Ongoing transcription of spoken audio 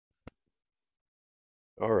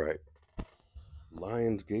All right,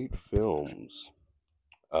 Lionsgate Films.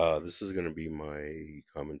 This is going to be my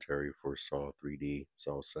commentary for Saw 3D,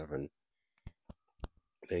 Saw 7.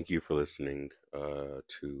 Thank you for listening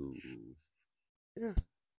to yeah,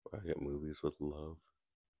 I get movies with love.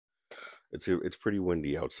 It's pretty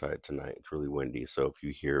windy outside tonight. It's really windy, so if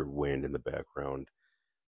you hear wind in the background,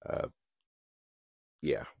 uh,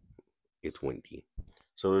 yeah, it's windy.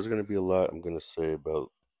 So there's going to be a lot I'm going to say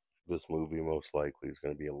about this movie. Most likely, it's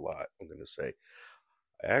going to be a lot I'm going to say.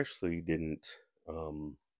 I actually didn't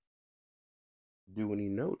um, do any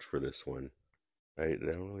notes for this one. I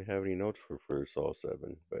don't really have any notes for Saw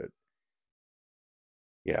 7, but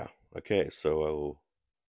yeah. Okay, so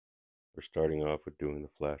we're starting off with doing the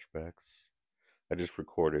flashbacks. I just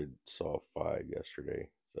recorded Saw 5 yesterday,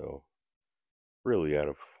 so really out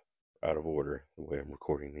of order the way I'm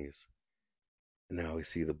recording these. And now we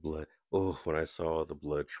see the blood. Oh, when I saw the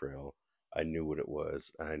blood trail, I knew what it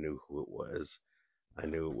was. I knew who it was. I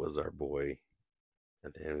knew it was our boy.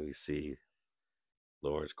 And then we see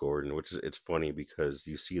Lawrence Gordon, which is it's funny because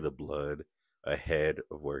you see the blood ahead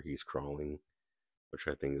of where he's crawling, which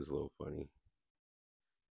I think is a little funny.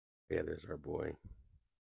 Yeah, there's our boy,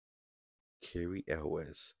 Carrie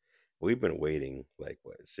Elwes. We've been waiting like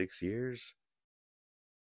what 6 years?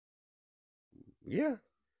 Yeah,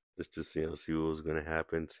 just to see what was gonna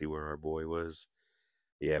happen, see where our boy was.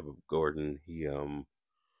 Yeah, but Gordon, yeah,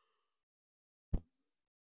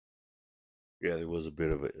 there was a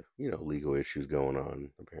bit of a legal issues going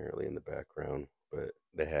on apparently in the background, but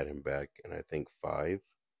they had him back, and I think 5.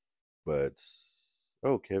 But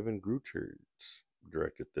oh, Kevin Gruters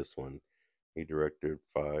directed this one. He directed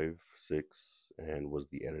 5, 6, and was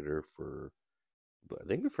the editor for I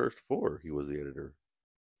think the first 4. He was the editor,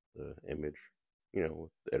 the image,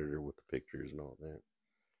 with the editor with the pictures and all that.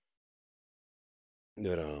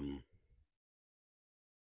 But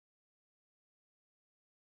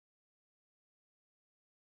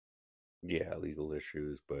yeah, legal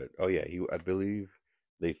issues. But oh yeah, he I believe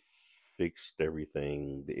they fixed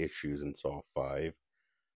everything, the issues in Saw 5.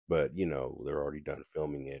 But they're already done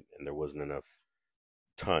filming it, and there wasn't enough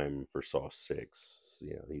time for Saw 6.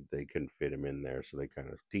 They couldn't fit him in there, so they kind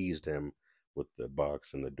of teased him with the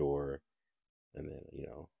box and the door, and then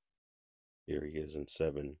here he is in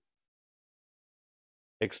 7.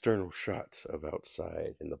 External shots of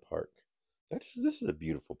outside in the park. This is a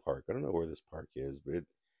beautiful park. I don't know where this park is, but it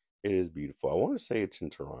is beautiful. I want to say it's in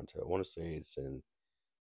Toronto. I want to say it's in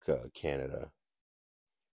Canada.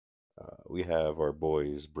 We have our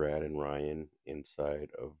boys Brad and Ryan inside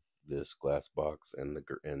of this glass box, and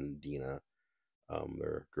and Dina,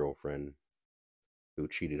 their girlfriend, who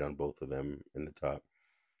cheated on both of them in the top.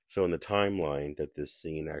 So in the timeline that this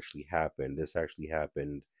scene actually happened, this actually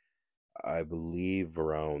happened, I believe,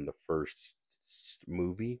 around the first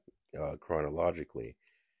movie, chronologically.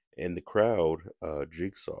 In the crowd,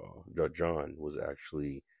 Jigsaw, John, was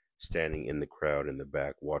actually standing in the crowd in the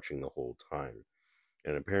back watching the whole time.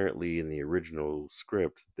 And apparently, in the original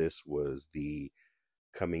script, this was the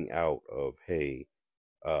coming out of, hey,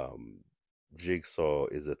 um, Jigsaw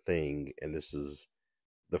is a thing, and this is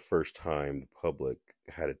the first time the public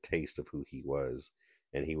had a taste of who he was,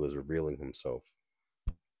 and he was revealing himself.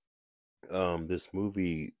 This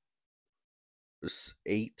movie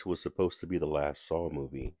 8 was supposed to be the last Saw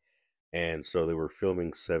movie, and so they were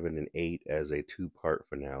filming 7 and 8 as a two-part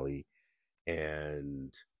finale.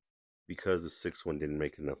 And because the sixth one didn't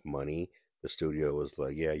make enough money, the studio was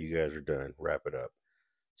like, "Yeah, you guys are done. Wrap it up."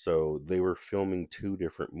 So they were filming two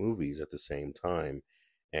different movies at the same time,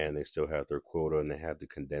 and they still had their quota, and they had to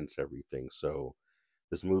condense everything. So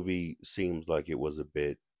this movie seems like it was a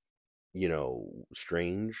bit,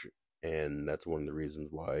 strange, and that's one of the reasons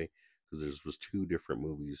why, because there was two different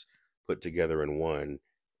movies put together in one,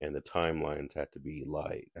 and the timelines had to be,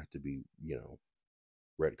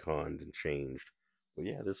 retconned and changed. But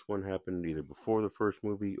yeah, this one happened either before the first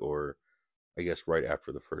movie or I guess right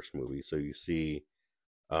after the first movie. So you see,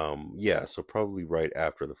 yeah, so probably right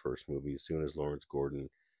after the first movie, as soon as Lawrence Gordon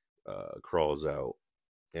crawls out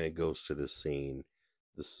and it goes to this scene,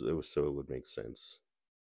 this it was so it would make sense.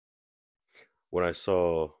 When I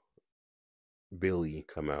saw Billy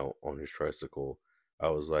come out on his tricycle, I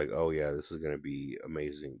was like, oh yeah, this is gonna be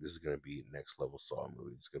amazing. This is gonna be next level Saw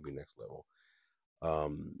movie. It's gonna be next level.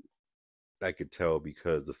 Um, I could tell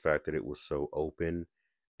because the fact that it was so open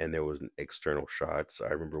and there was an external shots. I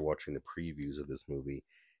remember watching the previews of this movie,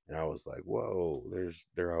 and I was like, whoa,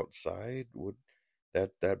 they're outside. What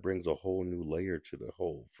that brings a whole new layer to the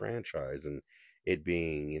whole franchise, and it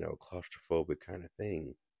being claustrophobic kind of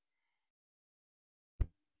thing.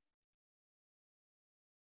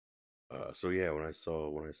 So yeah, when I saw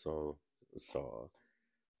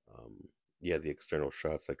um, yeah, the external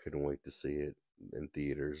shots, I couldn't wait to see it in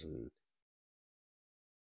theaters. And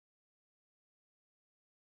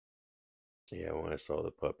yeah, when I saw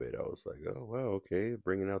the puppet, I was like, oh wow, okay,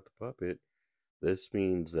 bringing out the puppet. This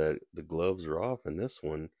means that the gloves are off in this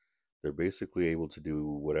one. They're basically able to do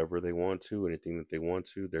whatever they want to, anything that they want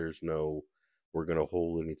to. There's no, we're going to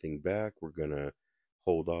hold anything back. We're going to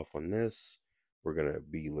hold off on this. We're going to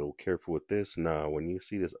be a little careful with this. Nah, when you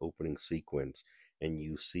see this opening sequence and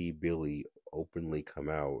you see Billy openly come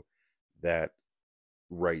out, that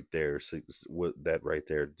right there, what that right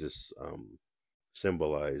there just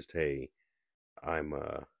symbolized, hey, I'm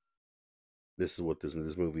this is what this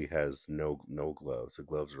movie has no gloves. The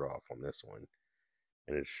gloves are off on this one,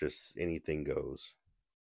 and it's just anything goes.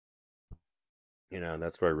 And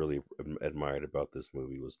that's what I really admired about this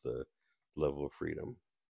movie was the level of freedom.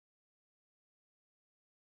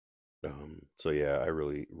 So yeah, I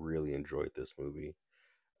really enjoyed this movie.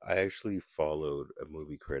 I actually followed a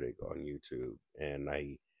movie critic on YouTube, and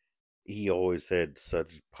I he always said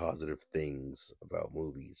such positive things about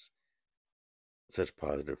movies, such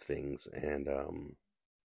positive things, and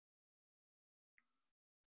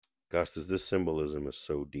gosh, this symbolism is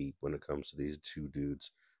so deep when it comes to these two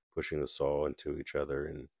dudes pushing the saw into each other,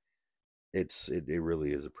 and it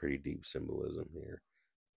really is a pretty deep symbolism here.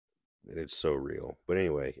 And it's so real. But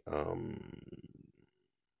anyway, oh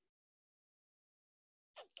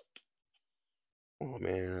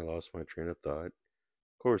man, I lost my train of thought.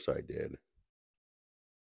 Of course I did.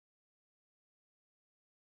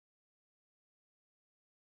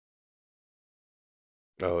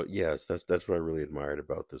 Oh yes, that's what I really admired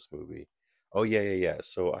about this movie. Oh yeah, yeah, yeah.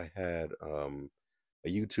 So I had a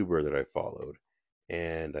YouTuber that I followed,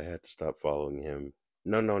 and I had to stop following him.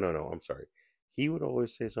 No, no, no, no. I'm sorry. He would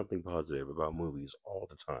always say something positive about movies all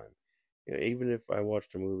the time. Even if I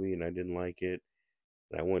watched a movie and I didn't like it,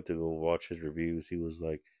 and I went to go watch his reviews, he was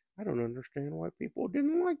like, "I don't understand why people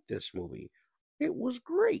didn't like this movie. It was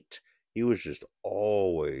great." He was just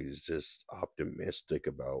always just optimistic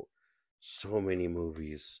about so many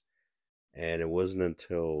movies. And it wasn't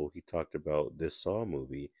until he talked about this Saw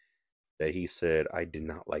movie that he said, I did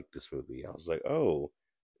not like this movie. I was like, oh,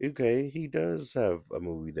 okay, he does have a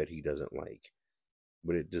movie that he doesn't like.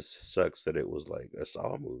 But it just sucks that it was like a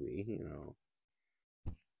Saw movie.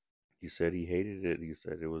 He said he hated it. He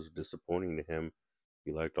said it was disappointing to him.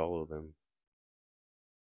 He liked all of them,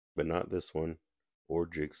 but not this one, or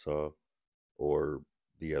Jigsaw, or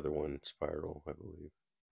the other one, Spiral, I believe.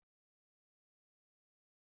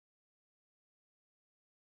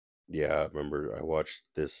 Yeah, I remember I watched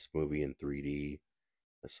this movie in 3D.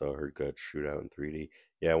 I saw her gut shoot out in 3D.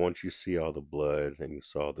 Yeah, once you see all the blood and you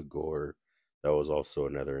saw the gore, that was also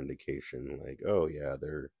another indication like, oh yeah,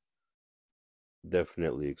 they're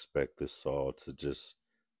definitely expect this Saw to just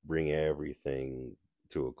bring everything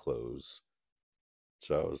to a close.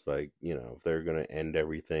 So I was like, if they're gonna end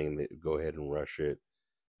everything, go ahead and rush it,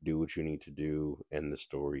 do what you need to do, end the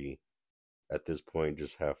story. At this point,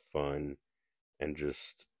 just have fun and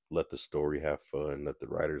just let the story have fun, let the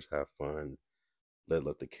writers have fun,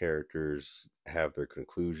 let the characters have their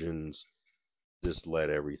conclusions. Just let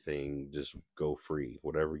everything just go free.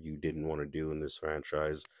 Whatever you didn't want to do in this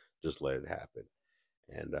franchise, just let it happen.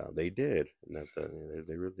 And they did, and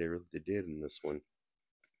they did in this one.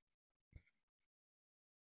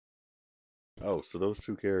 Oh, so those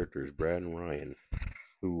two characters, Brad and Ryan,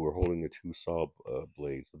 who were holding the two saw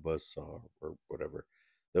blades, the buzz saw or whatever,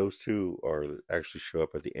 those two are actually show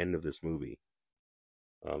up at the end of this movie.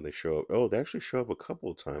 They show up. Oh, they actually show up a couple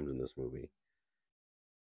of times in this movie.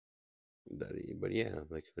 But yeah,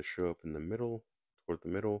 like they show up in the middle, toward the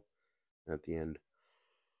middle, at the end.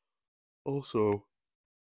 Also,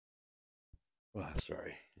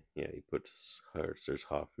 sorry. Yeah, he puts there's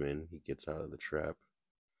Hoffman. He gets out of the trap.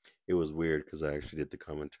 It was weird because I actually did the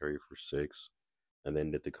commentary for six, and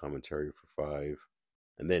then did the commentary for five,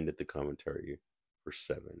 and then did the commentary for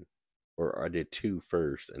seven. Or I did two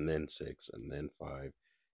first, and then six, and then five,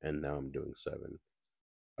 and now I'm doing seven.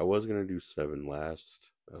 I was gonna do seven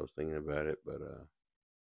last. I was thinking about it, but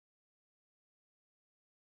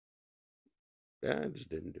yeah, I just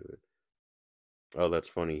didn't do it. Oh, that's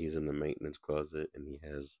funny. He's in the maintenance closet, and he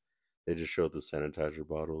has. They just showed the sanitizer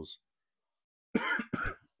bottles.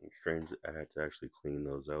 Strange. I had to actually clean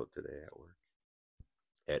those out today at work.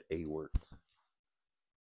 At a work.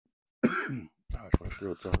 Gosh, my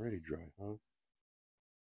throat's already dry, huh?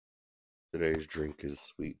 Today's drink is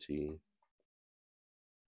sweet tea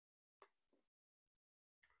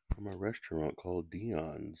from a restaurant called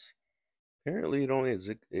Dion's. Apparently, it only is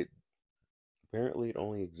it Apparently, it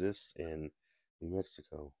only exists in New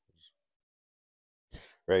Mexico.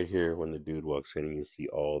 Right here, when the dude walks in, you see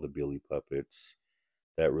all the Billy puppets.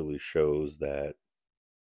 That really shows that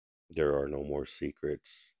there are no more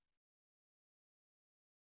secrets.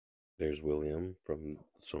 There's William from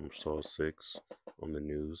Saw 6 on the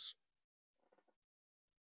news.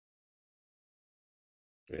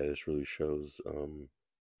 Yeah, this really shows.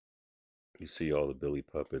 You see all the Billy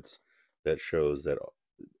puppets. That shows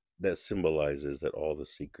that symbolizes that all the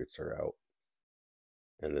secrets are out,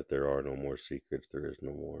 and that there are no more secrets. There is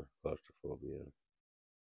no more claustrophobia.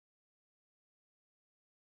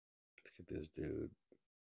 Look at this dude.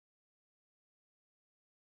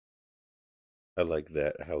 I like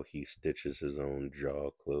that how he stitches his own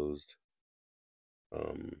jaw closed.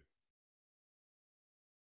 Um,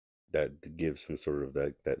 that gives him sort of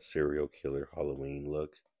that serial killer Halloween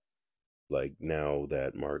look. Like now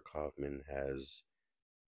that Mark Hoffman has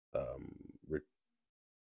um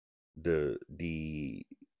the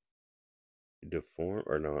deform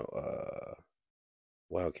or no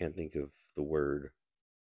wow, I can't think of the word,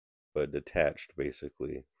 but detached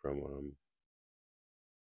basically from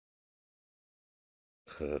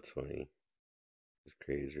that's funny. It's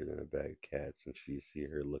crazier than a bag of cats, and she see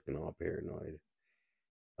her looking all paranoid.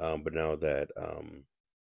 But now that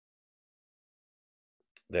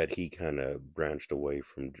he kind of branched away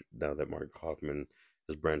from, now that Mark Hoffman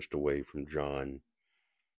has branched away from John,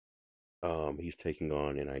 he's taking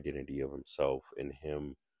on an identity of himself, and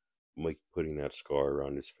him like putting that scar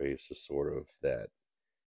around his face is sort of that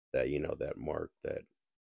that mark that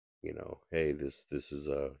hey, this is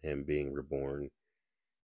him being reborn,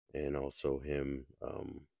 and also him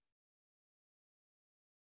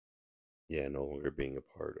yeah, no longer being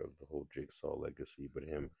a part of the whole Jigsaw legacy, but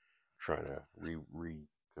him trying to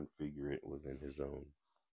reconfigure it within his own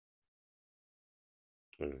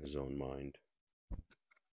in his own mind.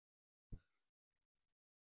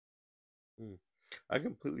 Hmm. I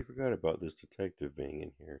completely forgot about this detective being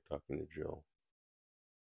in here talking to Jill.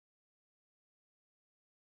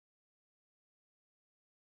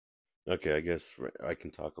 Okay, I guess I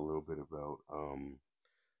can talk a little bit about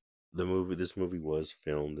the movie. This movie was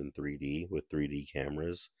filmed in 3D with 3D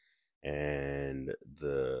cameras, and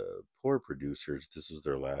the poor producers, this was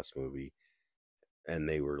their last movie, and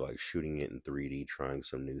they were like shooting it in 3D, trying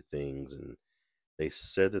some new things, and they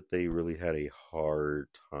said that they really had a hard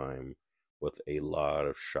time with a lot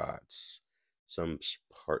of shots. Some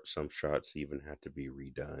shots even had to be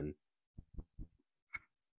redone,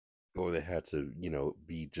 or they had to,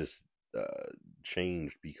 be just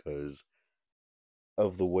changed because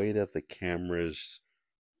of the way that the cameras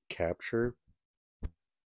capture,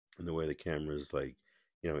 and the way the cameras like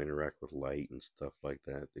interact with light and stuff like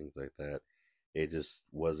that, things like that. It just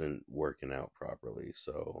wasn't working out properly.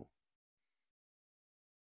 So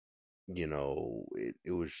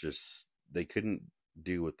it was just they couldn't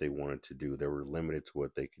do what they wanted to do. They were limited to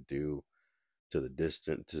what they could do, to the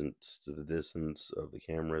distance of the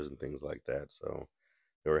cameras and things like that. So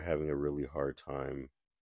they were having a really hard time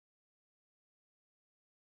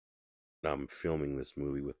filming this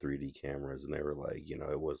movie with 3D cameras, and they were like,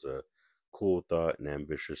 it was a cool thought, an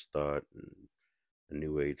ambitious thought, and a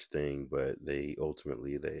new age thing, but they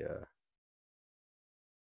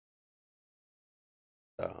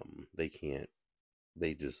can't.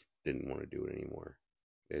 They just didn't want to do it anymore.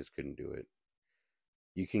 They just couldn't do it.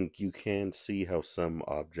 You can see how some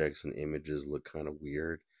objects and images look kind of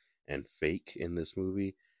weird and fake in this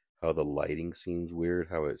movie. How the lighting seems weird.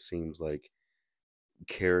 How it seems like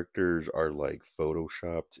characters are like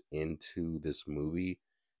photoshopped into this movie.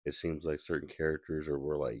 It seems like certain characters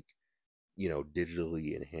were like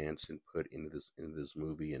digitally enhanced and put into this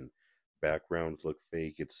movie, and backgrounds look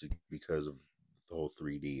fake. It's because of the whole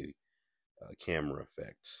 3D camera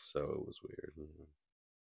effects. So it was weird.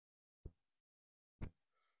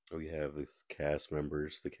 We have the cast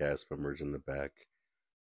members in the back.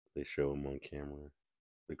 They show them on camera,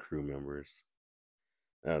 the crew members.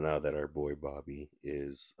 Now that our boy Bobby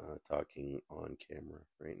is talking on camera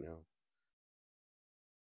right now,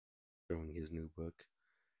 showing his new book.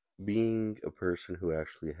 Being a person who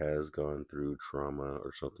actually has gone through trauma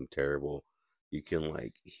or something terrible, you can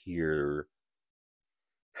like hear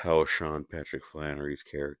how Sean Patrick Flannery's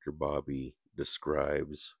character Bobby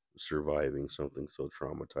describes surviving something so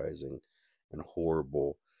traumatizing and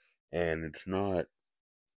horrible, and it's not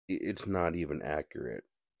even accurate.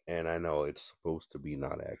 And I know it's supposed to be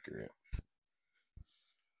not accurate.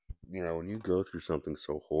 When you go through something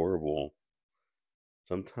so horrible,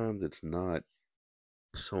 sometimes it's not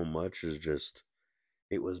so much as just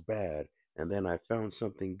it was bad, and then I found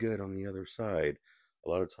something good on the other side. a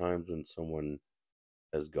lot of times when someone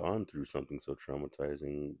has gone through something so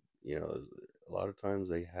traumatizing, a lot of times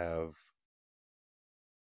they have,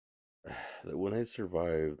 when they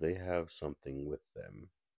survive, they have something with them,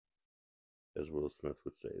 as Will Smith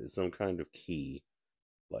would say. It's some kind of key,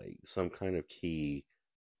 like some kind of key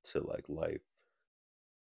to like life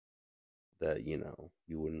that you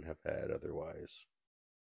wouldn't have had otherwise.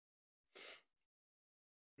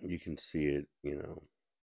 You can see it,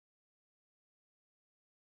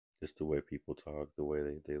 just the way people talk, the way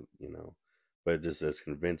they. But just as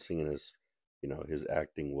convincing and as his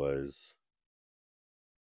acting was,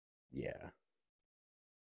 yeah.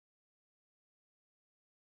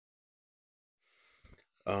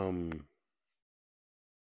 Um,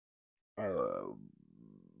 uh,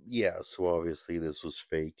 yeah. So obviously this was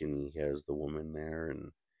fake, and he has the woman there,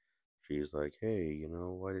 and she's like, "Hey,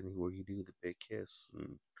 why didn't he do the big kiss?"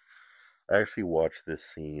 And I actually watched this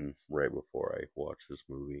scene right before I watched this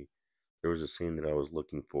movie. There was a scene that I was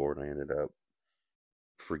looking for, and I ended up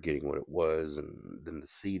forgetting what it was, and then the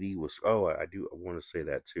CD was. Oh, I want to say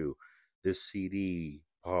that too. This CD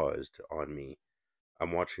paused on me.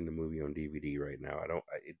 I'm watching the movie on DVD right now. I don't.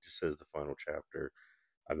 It just says the final chapter.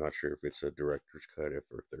 I'm not sure if it's a director's cut, if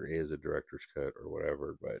there is a director's cut or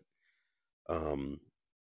whatever. But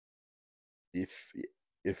if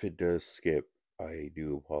if it does skip, I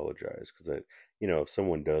do apologize because if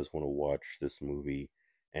someone does want to watch this movie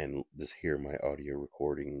and just hear my audio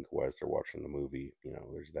recording while they're watching the movie,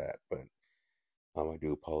 there's that. But I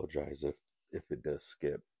do apologize if it does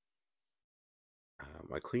skip.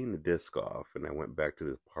 I cleaned the disc off and I went back to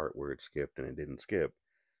the part where it skipped and it didn't skip.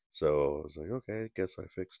 So I was like, okay, I guess I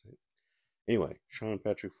fixed it. Anyway, Sean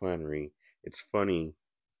Patrick Flannery. It's funny.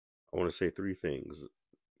 I want to say three things.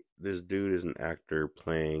 This dude is an actor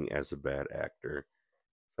playing as a bad actor.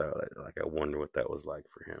 So like I wonder what that was like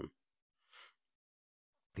for him.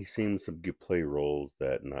 He seems to play roles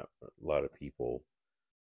that not a lot of people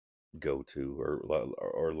go to,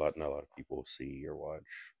 or not a lot of people see or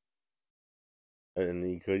watch. And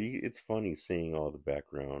it's funny seeing all the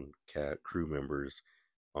background cat crew members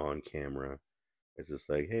on camera. It's just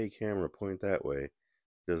like, hey, camera, point that way.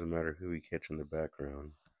 Doesn't matter who we catch in the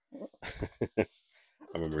background. I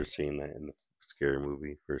remember seeing that in the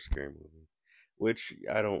first scary movie, which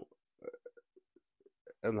I'm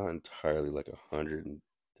not entirely like 110%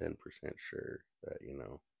 sure that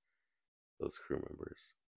those crew members.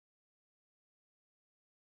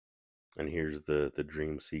 And here's the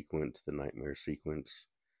dream sequence, the nightmare sequence,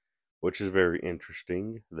 which is very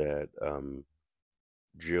interesting. That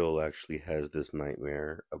Jill actually has this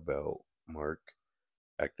nightmare about Mark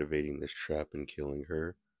activating this trap and killing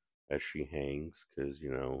her as she hangs, because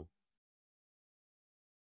oh,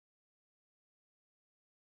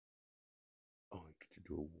 I get to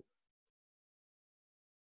do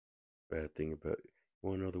a bad thing about. You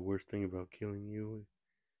want to know the worst thing about killing you?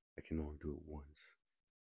 I can only do it once.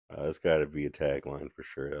 That's got to be a tagline for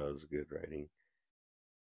sure. That was good writing.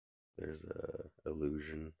 There's a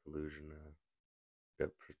illusion,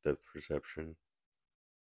 depth perception.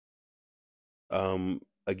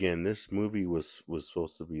 Again, this movie was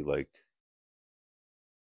supposed to be like,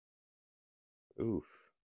 oof.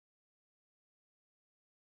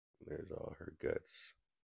 There's all her guts,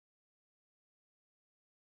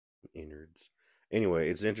 innards. Anyway,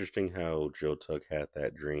 it's interesting how Joe Tuck had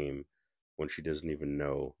that dream when she doesn't even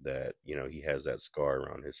know that he has that scar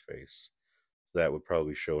around his face. That would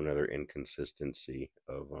probably show another inconsistency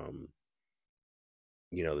of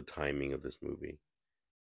the timing of this movie.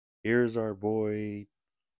 Here's our boy.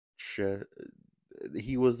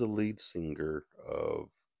 He was the lead singer of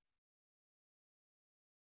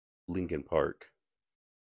Linkin Park.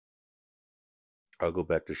 I'll go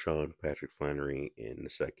back to Sean Patrick Flannery in a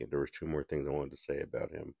second. There was two more things I wanted to say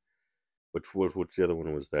about him. Which the other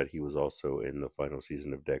one was that he was also in the final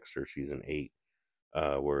season of Dexter, season 8.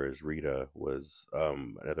 Whereas Rita was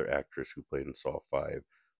another actress who played in Saw 5,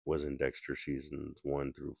 was in Dexter seasons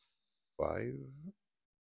 1 through 5.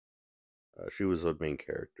 She was a main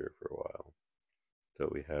character for a while. So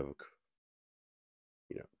we have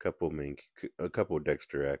a couple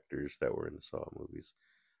Dexter actors that were in the Saw movies.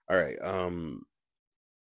 All right.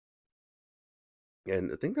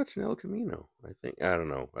 And I think that's an El Camino. I don't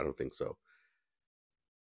know. I don't think so.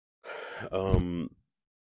 Um,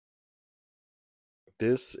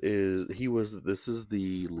 this is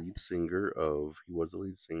the lead singer of he was the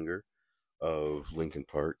lead singer of Linkin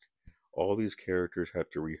Park. All these characters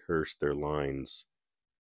had to rehearse their lines,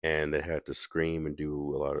 and they had to scream and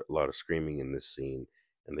do a lot of screaming in this scene,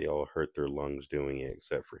 and they all hurt their lungs doing it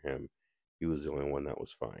except for him. He was the only one that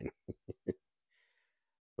was fine.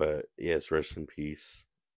 But yes, rest in peace.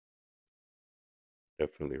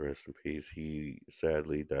 Definitely rest in peace. He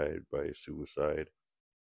sadly died by suicide.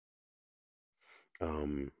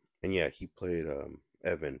 Um, and yeah, he played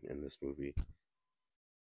Evan in this movie.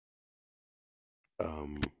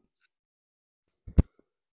 Um,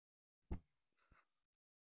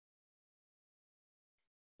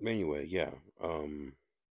 anyway, yeah.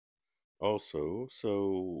 Also,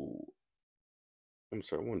 so I'm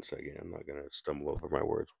sorry. One second. I'm not gonna stumble over my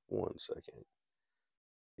words. One second.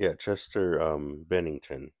 Yeah, Chester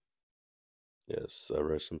Bennington. Yes,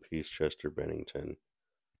 rest in peace, Chester Bennington.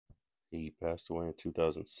 He passed away in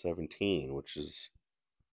 2017, which is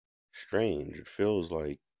strange. It feels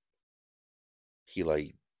like he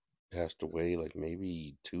passed away like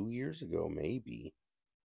maybe 2 years ago, maybe.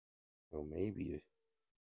 Oh, maybe.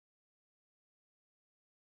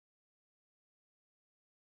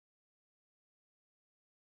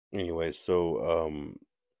 Anyway, so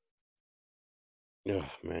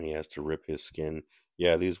man, he has to rip his skin.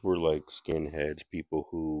 Yeah, these were like skinheads, people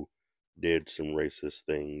who did some racist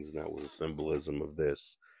things, and that was a symbolism of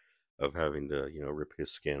this, of having to, rip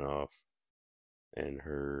his skin off, and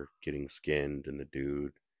her getting skinned, and the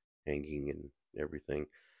dude hanging and everything.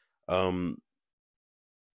 Um,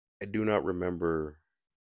 I do not remember.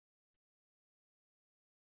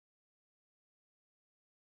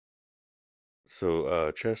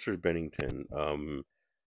 So, Chester Bennington,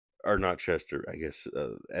 or not Chester, I guess,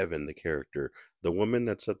 Evan, the character, the woman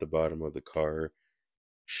that's at the bottom of the car,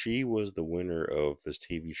 she was the winner of this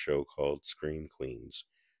TV show called Scream Queens.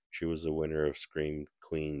 She was the winner of Scream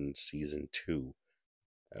Queens season two.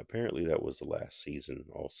 Apparently, that was the last season,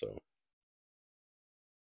 also.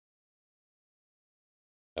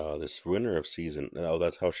 This winner of season, oh,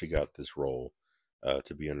 that's how she got this role,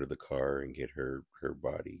 to be under the car and get her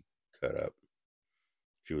body cut up.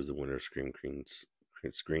 She was the winner of Scream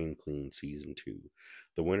Queen season two.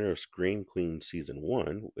 The winner of Scream Queen season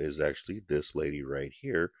one is actually this lady right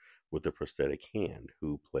here with the prosthetic hand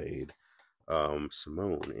who played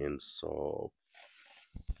Simone in Saw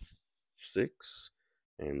 6,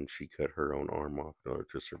 and she cut her own arm off in order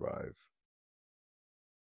to survive.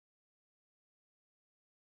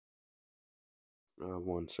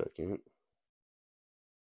 1 second.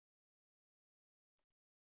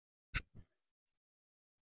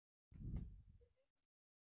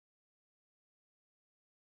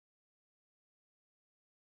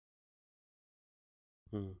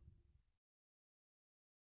 Hmm.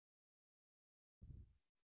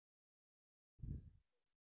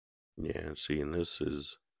 Yeah, see, and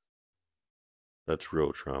that's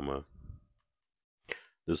real trauma.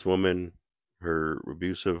 This woman, her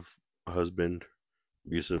husband,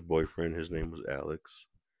 abusive boyfriend, his name was Alex.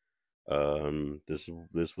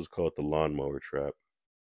 This was called the lawnmower trap.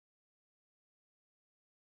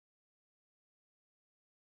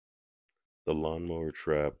 The lawnmower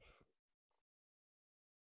trap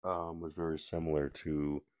was very similar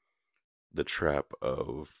to the trap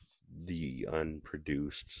of the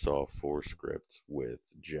unproduced Saw 4 script with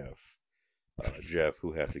Jeff. Jeff,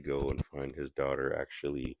 who had to go and find his daughter,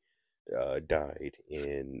 actually died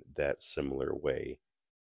in that similar way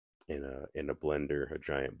in a blender, a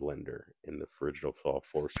giant blender, in the original Saw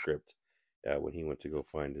 4 script. When he went to go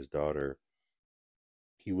find his daughter,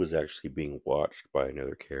 he was actually being watched by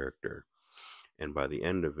another character. And by the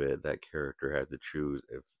end of it, that character had to choose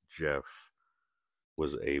if Jeff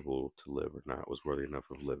was able to live or not, was worthy enough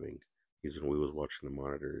of living. He's when we was watching the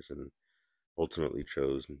monitors and ultimately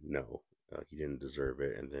chose no. He didn't deserve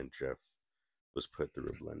it, and then Jeff was put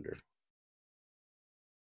through a blender.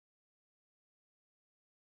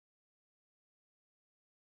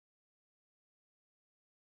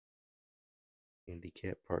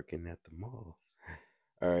 Handicap parking at the mall.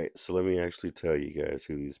 All right, so let me actually tell you guys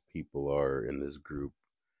who these people are in this group.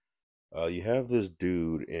 You have this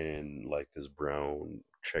dude in like this brown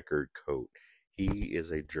checkered coat. He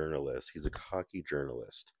is a journalist. He's a cocky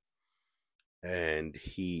journalist, and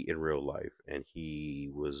he in real life, and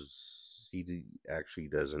actually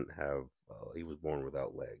doesn't have. He was born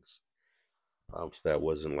without legs. So that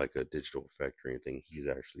wasn't like a digital effect or anything. He's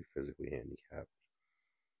actually physically handicapped.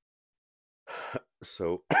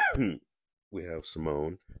 So we have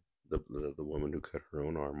Simone, the woman who cut her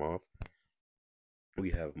own arm off.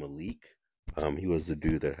 We have Malik. He was the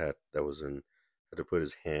dude that was in had to put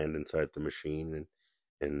his hand inside the machine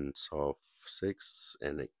and Saw 6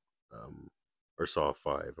 and it or Saw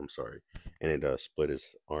 5. I'm sorry, and it split his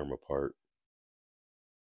arm apart.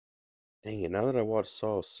 Dang it! Now that I watched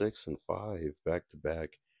Saw 6 and 5 back to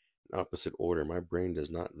back in opposite order, my brain does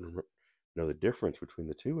not know the difference between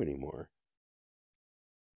the two anymore.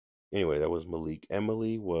 Anyway, that was Malik.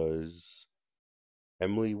 Emily was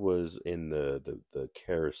in the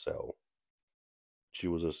carousel. She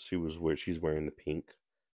was where she's wearing the pink.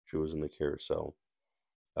 She was in the carousel.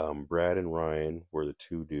 Brad and Ryan were the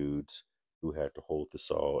two dudes who had to hold the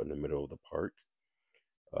saw in the middle of the park.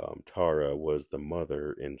 Tara was the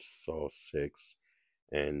mother in Saw 6,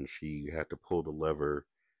 and she had to pull the lever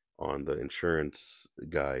on the insurance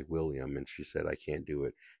guy, William, and she said, I can't do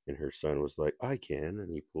it. And her son was like, I can, and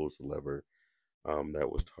he pulls the lever. That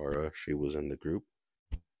was Tara. She was in the group.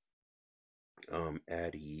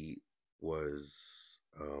 Addie was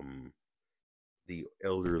the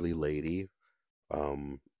elderly lady.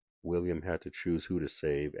 Um, William had to choose who to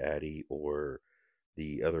save, Addie or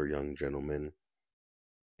the other young gentleman,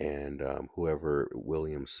 and whoever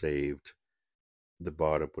William saved, the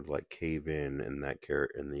bottom would like cave in, and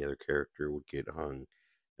and the other character would get hung,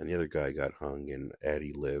 and the other guy got hung, and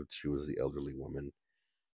Addie lived. She was the elderly woman,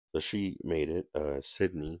 so she made it.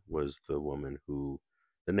 Sydney was the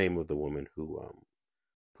name of the woman who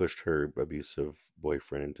pushed her abusive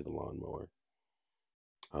boyfriend into the lawnmower.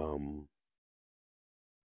 Um,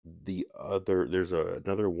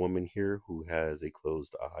 another woman here who has a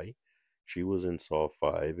closed eye. She was in Saw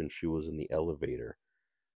 5, and she was in the elevator.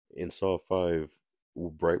 In Saw 5,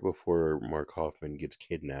 right before Mark Hoffman gets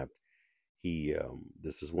kidnapped, he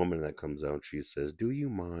this is woman that comes out. She says, "Do you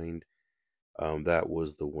mind?" That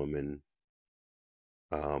was the woman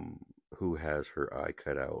um who has her eye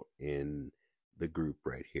cut out in the group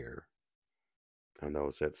right here, and that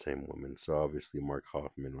was that same woman. So obviously Mark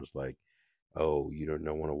Hoffman was like, "Oh, you don't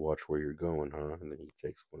want to watch where you're going, huh?" And then he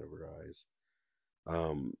takes one of her eyes.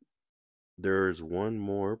 Um, there's one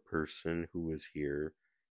more person who is here,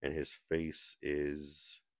 and his face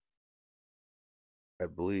is, I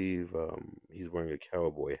believe, he's wearing a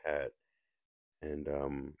cowboy hat, and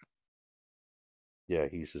yeah,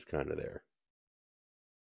 he's just kind of there.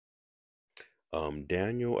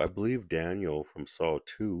 Daniel, I believe Daniel from Saw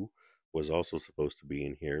 2 was also supposed to be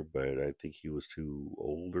in here, but I think he was too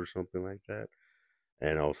old or something like that.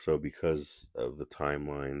 And also because of the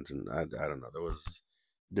timelines, and I don't know, there was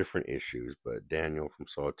different issues, but Daniel from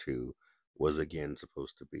Saw 2 was again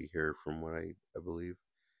supposed to be here from what I believe.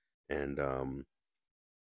 And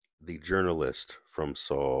the journalist from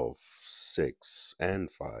Saw 6 and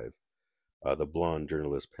 5, the blonde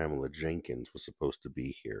journalist Pamela Jenkins, was supposed to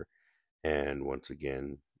be here, and once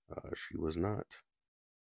again, she was not.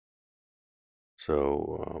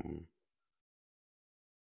 So,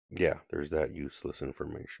 yeah, there's that useless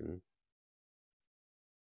information.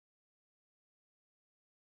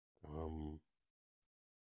 Um,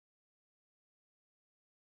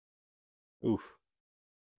 oof.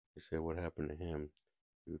 They said what happened to him.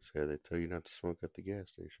 Dude said they tell you not to smoke at the gas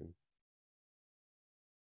station.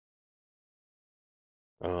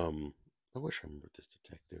 Um, I wish I remembered this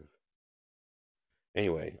detective.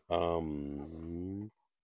 Anyway,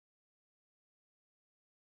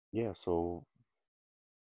 yeah. So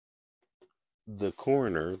the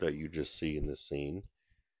coroner that you just see in this scene,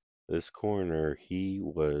 this coroner, he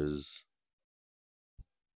was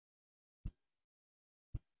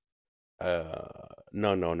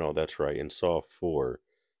no, that's right. In Saw 4,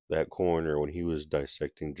 that coroner, when he was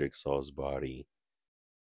dissecting Jigsaw's body,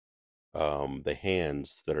 the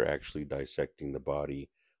hands that are actually dissecting the body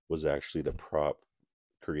was actually the prop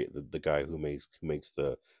create the guy who makes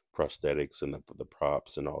the prosthetics and the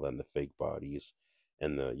props and all that, and the fake bodies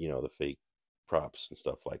and the fake props and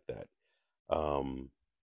stuff like that. Um,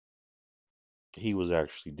 he was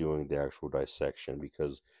actually doing the actual dissection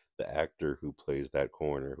because the actor who plays that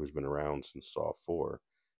coroner, who's been around since Saw 4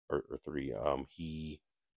 or 3, he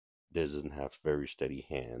doesn't have very steady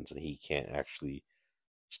hands, and he can't actually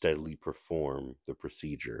steadily perform the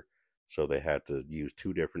procedure. So they had to use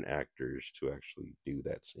two different actors to actually do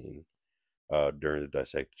that scene during the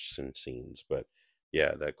dissection scenes. But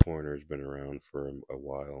yeah, that coroner's been around for a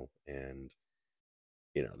while, and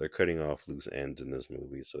they're cutting off loose ends in this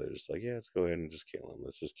movie, so they're just like, yeah, let's go ahead and just kill him.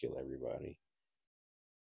 Let's just kill everybody,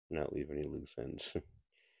 not leave any loose ends.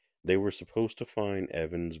 They were supposed to find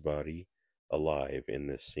Evan's body alive in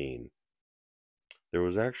this scene. There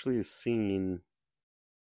was actually a scene,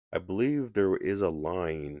 I believe there is a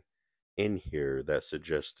line in here that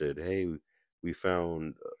suggested, hey, we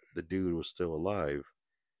found the dude was still alive,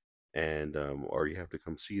 and or you have to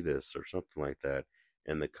come see this or something like that.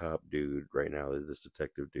 And the cop dude right now, this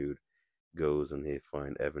detective dude, goes and they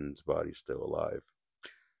find Evan's body still alive.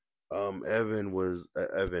 Evan,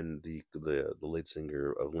 the lead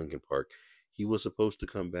singer of Linkin Park. He was supposed to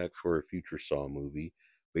come back for a future Saw movie,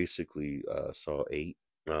 basically Saw 8,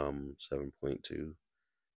 7.2,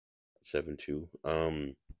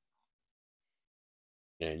 7.2.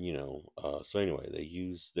 And so anyway,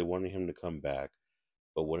 they wanted him to come back,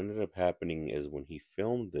 but what ended up happening is when he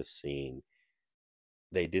filmed this scene,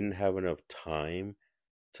 they didn't have enough time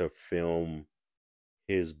to film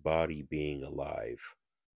his body being alive,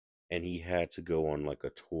 and he had to go on like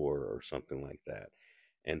a tour or something like that.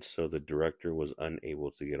 And so the director was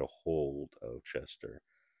unable to get a hold of Chester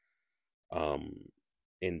um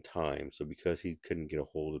in time. So because he couldn't get a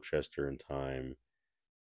hold of Chester in time,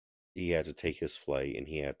 he had to take his flight and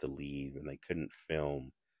he had to leave, and they couldn't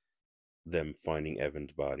film them finding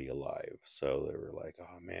Evan's body alive. So they were like,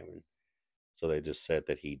 "Oh man." So they just said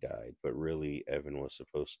that he died, but really Evan was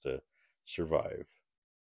supposed to survive.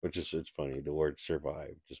 Which is, it's funny, the word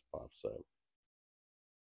survive just pops up.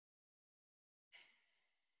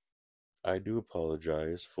 I do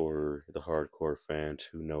apologize for the hardcore fans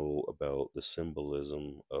who know about the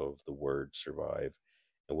symbolism of the word survive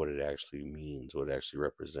and what it actually means, what it actually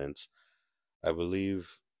represents. I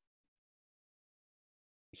believe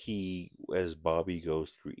as Bobby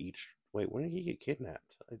goes through each. Wait, when did he get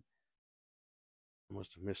kidnapped? I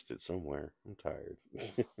must have missed it somewhere. I'm tired.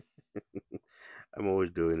 I'm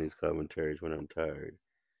always doing these commentaries when I'm tired.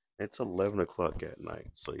 It's 11 o'clock at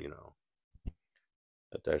night, so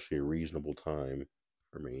that's actually a reasonable time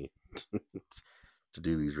for me to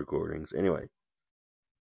do these recordings. Anyway,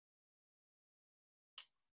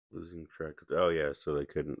 losing track of. Oh yeah, so they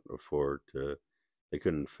couldn't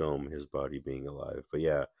film his body being alive. But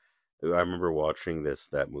yeah, I remember watching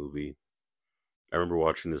that movie. I remember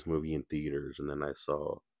watching this movie in theaters, and then I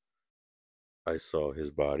saw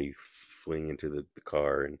his body fling into the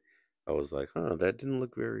car, and I was like, huh, that didn't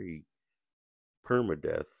look very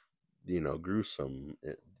permadeath, gruesome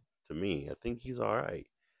to me. I think he's all right.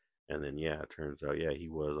 And then yeah, it turns out yeah, he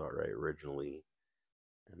was all right originally.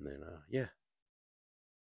 And then yeah,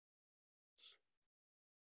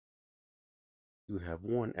 you have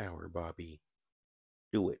 1 hour, Bobby.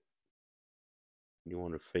 Do it. You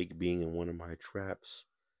want to fake being in one of my traps?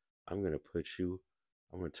 I'm gonna put you.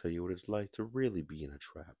 I'm gonna tell you what it's like to really be in a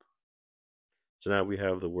trap. So now we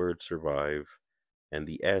have the word survive, and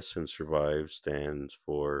the S in survive stands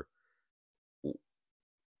for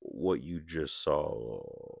what you just saw,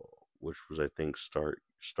 which was I think start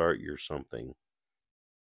your something.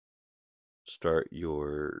 Start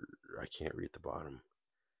your. I can't read the bottom.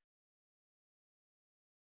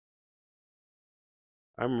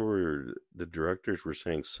 I remember the directors were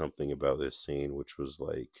saying something about this scene, which was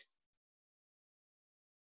like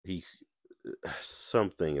he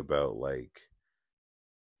something about like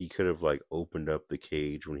he could have like opened up the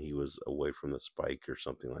cage when he was away from the spike or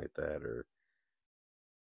something like that, or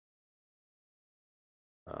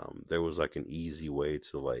there was like an easy way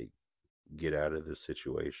to like get out of this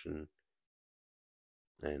situation,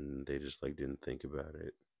 and they just like didn't think about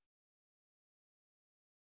it.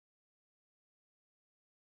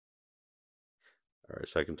 All right,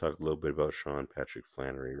 so I can talk a little bit about Sean Patrick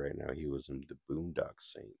Flannery right now. He was in the Boondock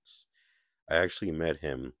Saints. I actually met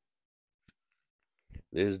him.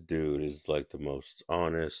 This dude is like the most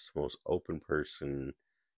honest, most open person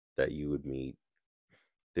that you would meet.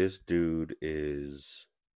 This dude is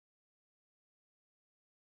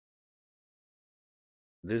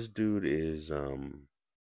this dude is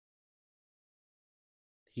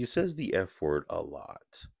he says the F word a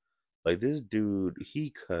lot. Like this dude, he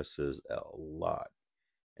cusses a lot.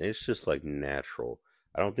 And it's just like natural.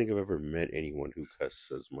 I don't think I've ever met anyone who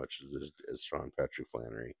cusses as much as Sean Patrick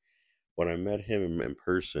Flannery. When I met him in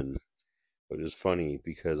person, it was funny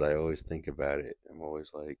because I always think about it. I'm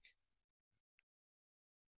always like,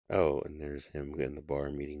 oh, and there's him in the bar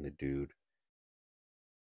meeting the dude.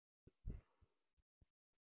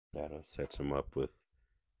 That sets him up with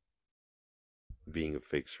being a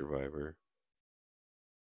fake survivor.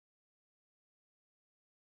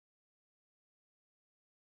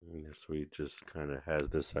 And so he just kind of has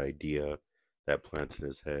this idea that plants in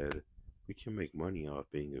his head. We can make money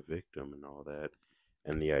off being a victim and all that.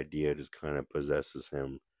 And the idea just kind of possesses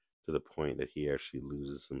him to the point that he actually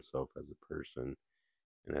loses himself as a person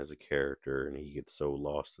and as a character. And he gets so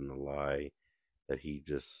lost in the lie that it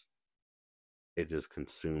just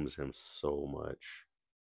consumes him so much.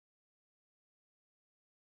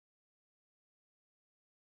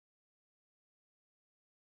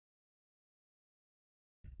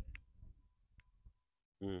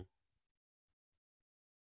 Mm.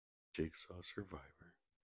 Jigsaw Survivor.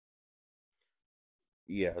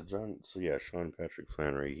 Yeah, John. So yeah, Sean Patrick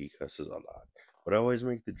Flannery, he cusses a lot, but I always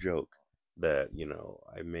make the joke that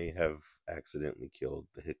I may have accidentally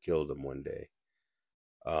killed him one day.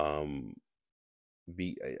 Um,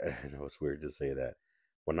 I know it's weird to say that.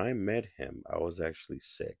 When I met him, I was actually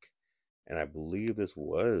sick, And I believe this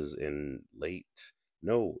was in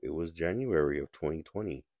no, it was January of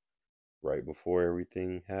 2020, right before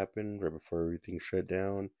everything happened, right before everything shut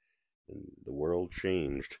down and the world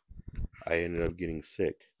changed. I ended up getting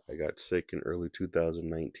sick. I got sick in early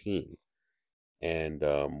 2019. And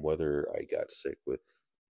whether I got sick with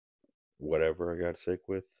whatever I got sick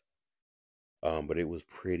with, but it was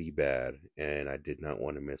pretty bad, and I did not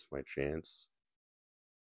want to miss my chance.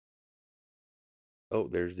 Oh,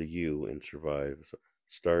 there's the U in survive. So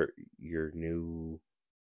start your new,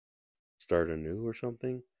 start anew or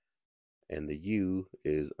something. And the U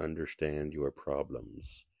is understand your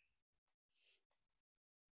problems.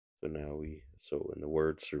 So now so in the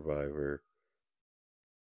word survivor,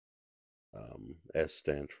 S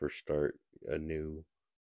stands for start anew,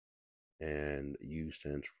 and U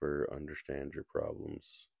stands for understand your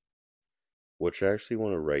problems. Which I actually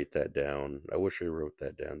want to write that down. I wish I wrote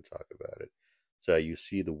that down and talk about it. So you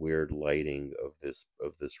see the weird lighting of this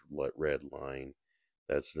red line.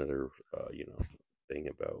 That's another thing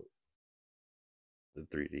about the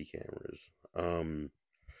 3D cameras.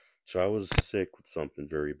 So I was sick with something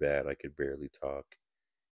very bad. I could barely talk,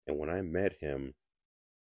 and when I met him,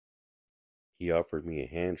 he offered me a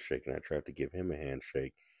handshake, and I tried to give him a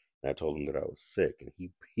handshake, and I told him that I was sick, and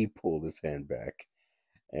he pulled his hand back,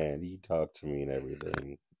 and he talked to me and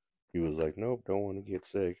everything. He was like, "Nope, don't want to get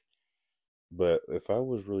sick." But if I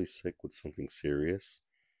was really sick with something serious,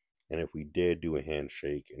 and if we did do a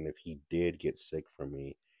handshake, and if he did get sick from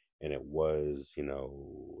me, and it was,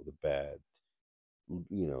 the bad,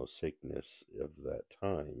 sickness of that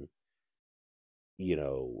time,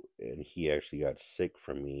 and he actually got sick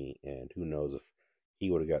from me, and who knows if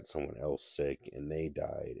he would have got someone else sick and they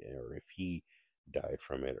died, or if he died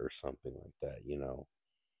from it or something like that.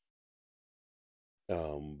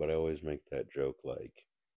 But I always make that joke like,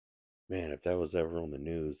 man, if that was ever on the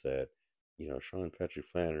news that, Sean Patrick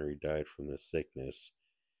Flannery died from this sickness,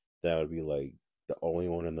 that would be like the only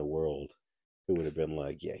one in the world who would have been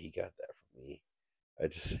like, yeah, he got that from me. I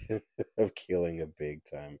just of killing a big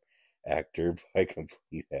time actor by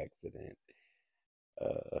complete accident.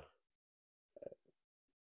 Uh,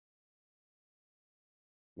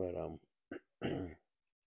 but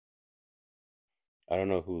I don't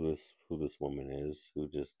know who this woman is who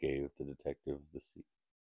just gave the detective the seat.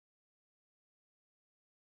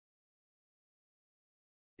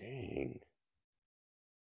 Dang,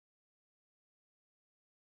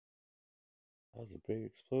 that was a big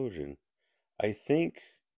explosion. I think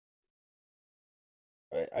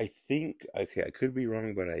I think okay, I could be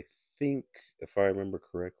wrong, but I think if I remember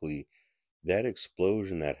correctly, that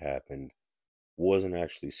explosion that happened wasn't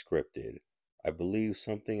actually scripted. I believe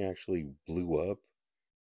something actually blew up,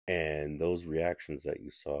 and those reactions that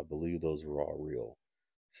you saw, I believe those were all real.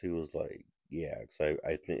 She was like, yeah, because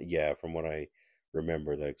I think, yeah, from what I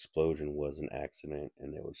remember, that explosion was an accident,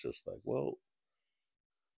 and it was just like, well,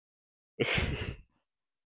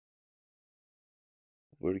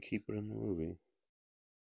 where to keep it in the movie?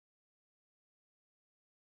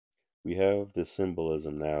 We have the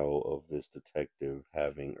symbolism now of this detective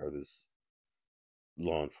having, or this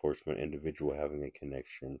law enforcement individual having a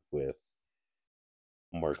connection with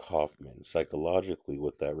Mark Hoffman. Psychologically,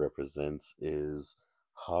 what that represents is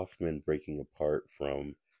Hoffman breaking apart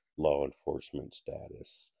from law enforcement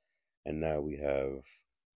status. And now we have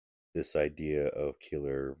this idea of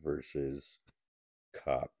killer versus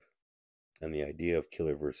cop. And the idea of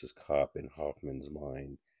killer versus cop in Hoffman's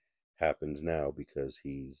mind happens now because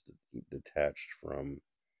he's detached from.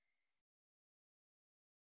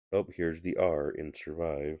 Oh, here's the R in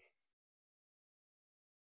survive.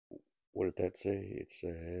 What did that say? It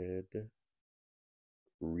said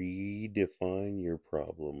redefine your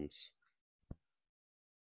problems.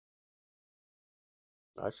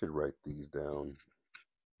 I should write these down.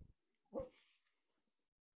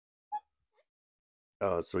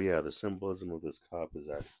 So yeah, the symbolism of this cop is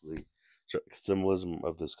actually symbolism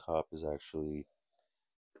of this cop is actually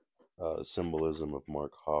symbolism of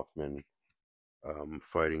Mark Hoffman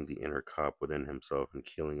fighting the inner cop within himself and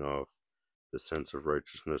killing off the sense of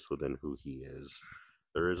righteousness within who he is.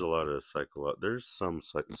 There is a lot of there's some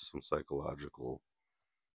psychological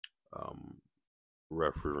um,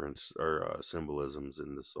 reference or symbolisms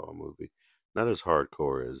in the Saw movie. Not as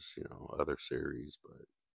hardcore as other series, but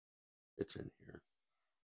it's in here.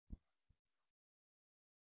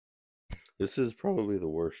 This is probably the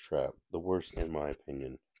worst trap, the worst in my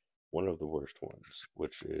opinion, one of the worst ones,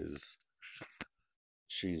 which is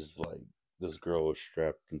she's like this girl is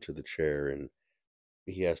strapped into the chair and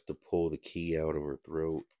he has to pull the key out of her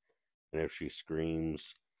throat, and if she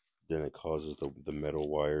screams, then it causes the metal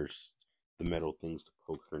wires, the metal things to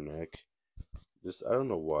poke her neck, This I don't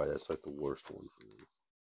know why that's like the worst one for me.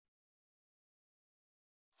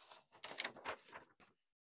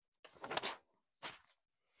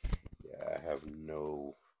 Yeah, I have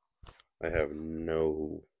no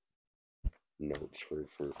notes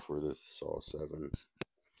for this Saw 7.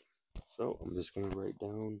 So I'm just gonna write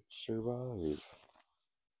down survive.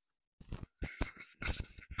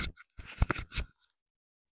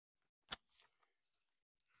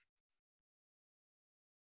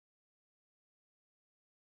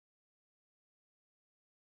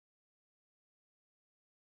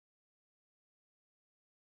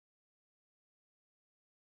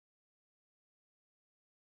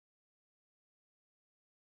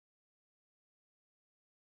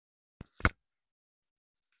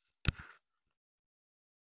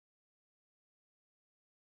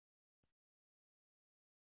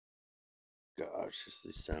 Gosh,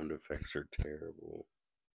 these sound effects are terrible.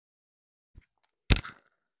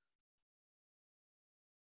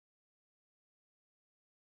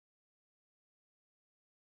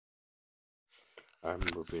 I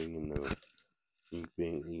remember being in the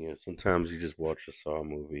being sometimes you just watch a Saw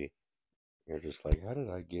movie, you're just like, how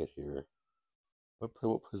did I get here?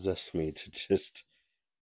 What possessed me to just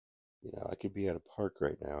I could be at a park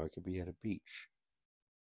right now, I could be at a beach,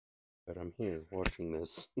 but I'm here watching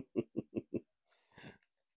this.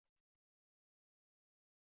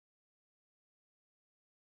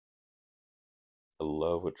 I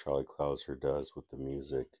love what Charlie Clouser does with the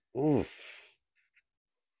music. Oof.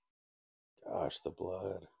 Gosh, the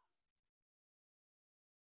blood.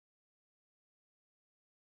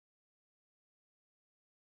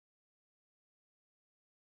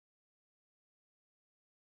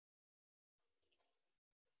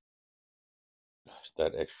 Gosh,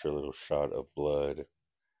 that extra little shot of blood.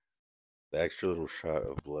 The extra little shot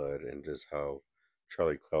of blood and just how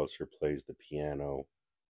Charlie Clouser plays the piano.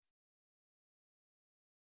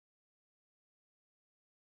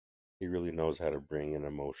 He really knows how to bring an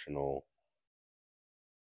emotional.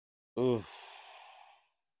 Oof.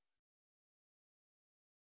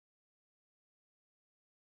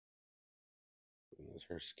 As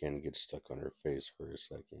her skin gets stuck on her face for a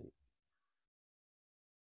second.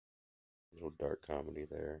 A little dark comedy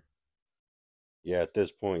there. Yeah, at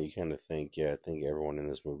this point, you kind of think, yeah, I think everyone in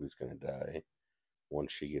this movie's gonna die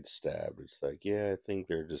once she gets stabbed. It's like, yeah, I think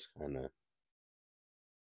they're just kind of.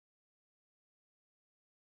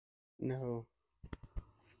 No.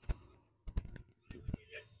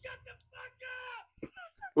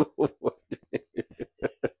 What?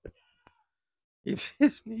 You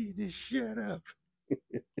just need to shut up.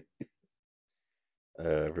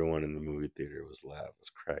 Everyone in the movie theater was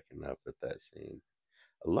cracking up at that scene.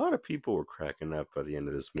 A lot of people were cracking up by the end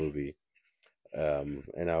of this movie,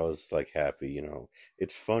 and I was like happy.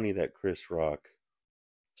 It's funny that Chris Rock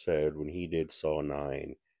said when he did Saw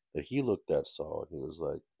 9 that he looked at Saw and he was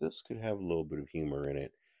like, "This could have a little bit of humor in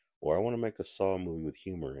it," or "I want to make a Saw movie with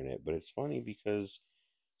humor in it." But it's funny because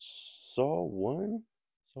Saw 1,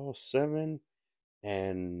 Saw 7,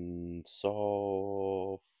 and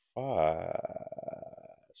Saw 5,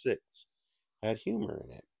 6 had humor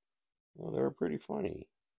in it. They were pretty funny.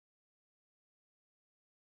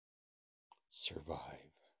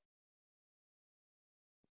 Survive.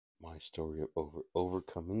 My story of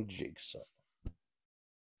overcoming Jigsaw.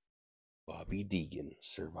 Bobby Deegan.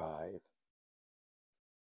 Survive.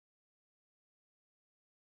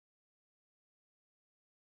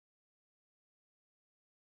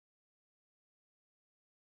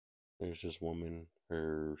 There's this woman.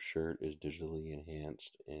 Her shirt is digitally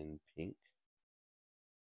enhanced in pink.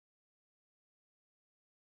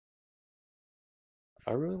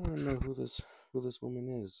 I really want to know who this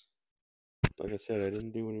woman is. Like I said, I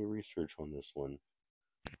didn't do any research on this one.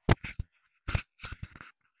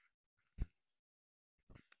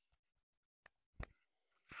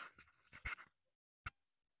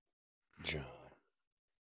 John.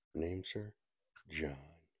 Name, sir? John.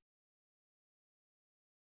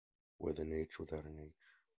 With an H, without an H.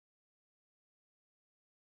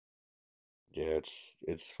 Yeah,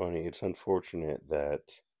 it's funny. It's unfortunate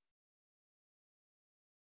that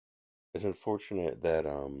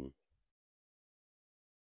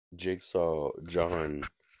Jigsaw John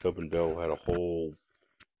Tobin Bell had a whole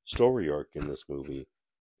story arc in this movie,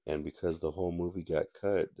 and because the whole movie got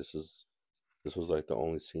cut, this was like the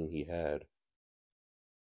only scene he had.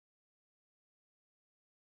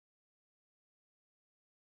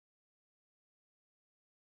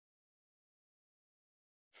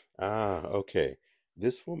 Ah, okay.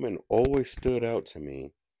 This woman always stood out to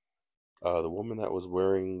me. The woman that was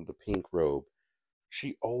wearing the pink robe,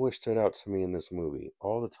 she always stood out to me in this movie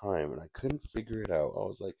all the time, and I couldn't figure it out. I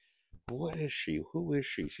was like, what is she? Who is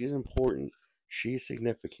she? She's important. She's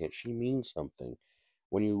significant. She means something.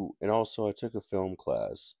 And also I took a film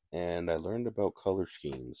class and I learned about color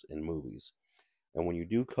schemes in movies. And when you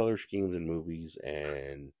do color schemes in movies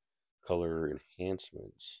and color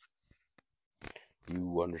enhancements,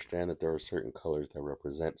 you understand that there are certain colors that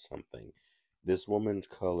represent something. This woman's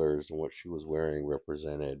colors and what she was wearing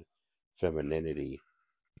represented femininity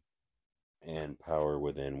and power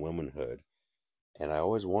within womanhood. And I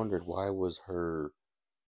always wondered, why was her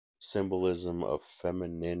symbolism of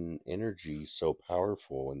feminine energy so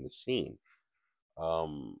powerful in the scene?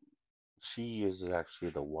 Um, she is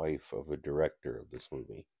actually the wife of the director of this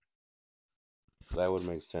movie. So that would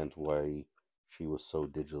make sense why she was so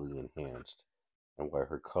digitally enhanced and why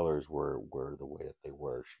her colors were the way that they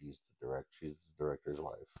were. She's the director's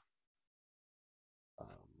wife.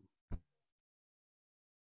 Um,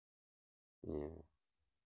 yeah,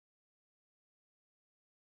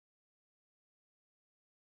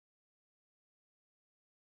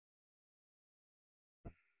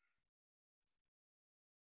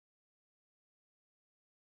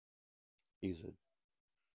 he's a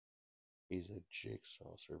he's a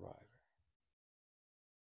jigsaw survivor.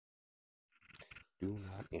 Do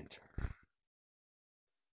not enter.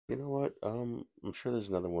 You know what? I'm sure there's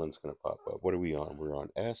another one that's gonna pop up. What are we on? We're on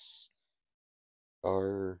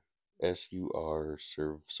SRSUR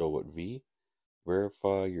serve. So what V?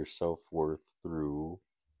 Verify your self worth through.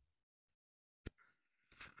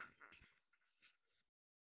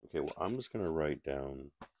 Okay, well I'm just gonna write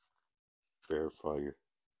down verify your.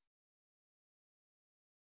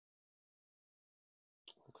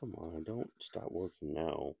 Oh, come on! Don't stop working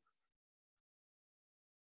now.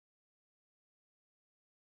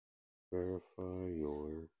 Verify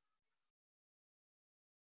your.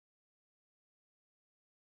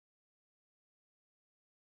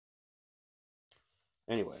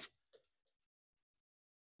 Anyway,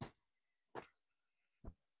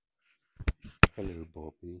 hello,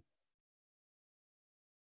 Bobby.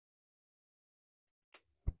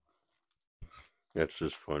 That's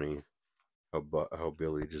just funny. How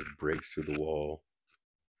Billy just breaks through the wall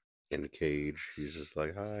in the cage. He's just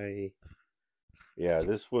like, "Hi." Yeah,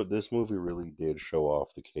 this movie really did show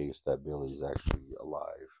off the case that Billy's actually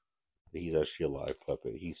alive. He's actually a live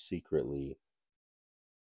puppet. He's secretly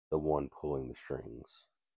the one pulling the strings.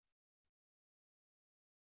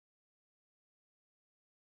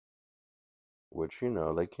 Which,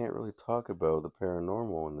 they can't really talk about the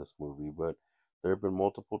paranormal in this movie, but there have been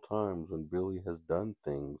multiple times when Billy has done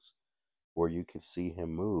things where you could see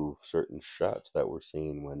him move. Certain shots that were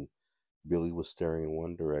seen when Billy was staring in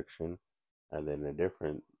one direction, and then a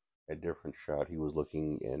different shot he was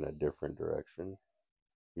looking in a different direction.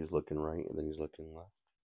 He's looking right, and then he's looking left.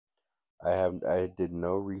 I did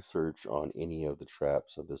no research on any of the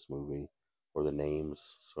traps of this movie or the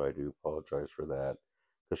names, so I do apologize for that.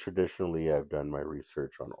 Because traditionally, I've done my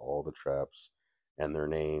research on all the traps and their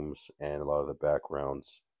names and a lot of the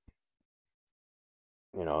backgrounds.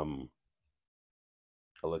 You know,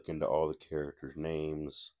 I look into all the characters'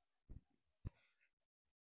 names.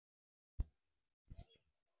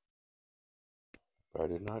 But I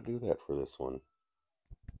did not do that for this one.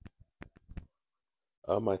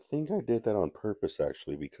 I think I did that on purpose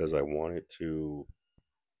actually because I wanted to.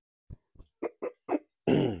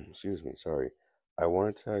 Excuse me, sorry. I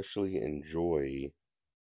wanted to actually enjoy.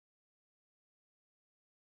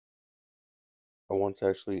 I want to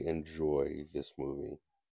actually enjoy this movie.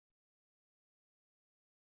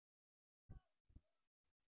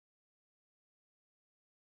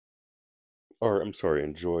 Or, I'm sorry,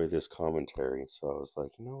 enjoy this commentary. So I was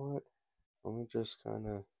like, you know what? Let me just kind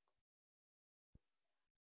of.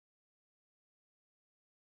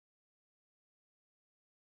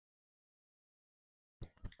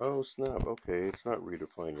 Oh, snap. Okay, it's not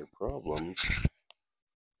redefine your problems.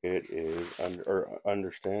 It is or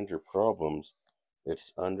understand your problems.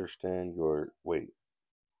 It's understand your. Wait.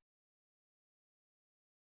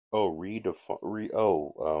 Oh,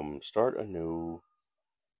 redefine. Start anew.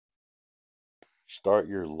 Start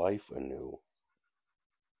your life anew.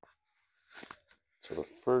 So the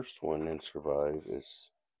first one in survive is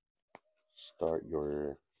start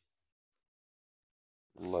your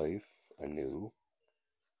life anew.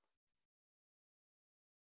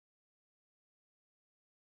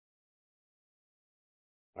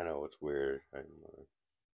 I know it's weird.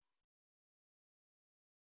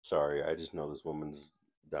 Sorry, I just know this woman's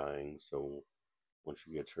dying, so when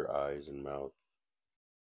she gets her eyes and mouth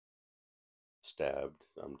stabbed,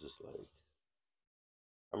 I'm just like,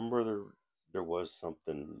 I remember there was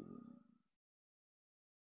something.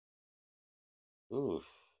 Oof,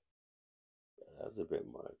 that's a bit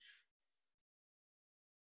much.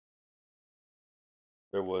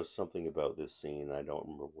 There was something about this scene. I don't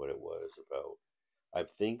remember what it was about. I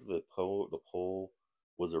think the pole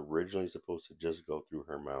was originally supposed to just go through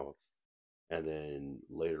her mouth, and then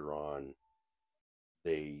later on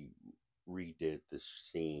they redid this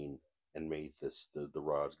scene and made the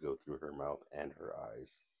rods go through her mouth and her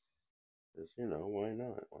eyes. Because why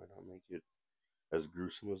not? Why not make it as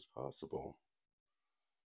gruesome as possible?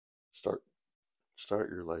 Start start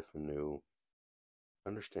your life anew.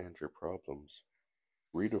 Understand your problems.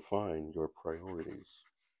 Redefine your priorities.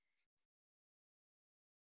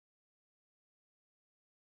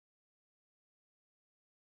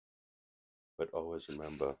 But always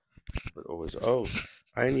remember. But always. Oh,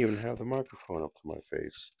 I didn't even have the microphone up to my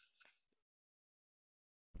face.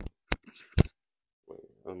 Wait,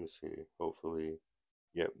 let me see. Hopefully,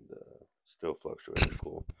 yep. Still fluctuating.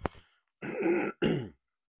 Cool.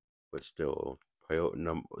 But still,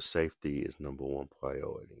 safety is number one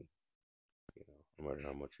priority. No matter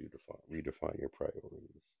how much you redefine your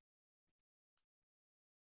priorities.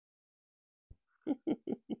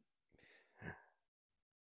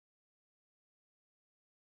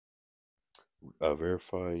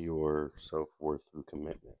 Verify your self worth through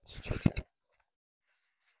commitment. Okay.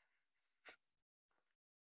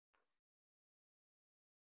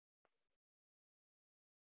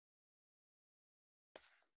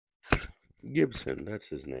 Gibson, that's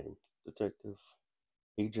his name. Detective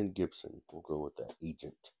Agent Gibson. We'll go with that.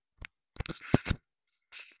 Agent.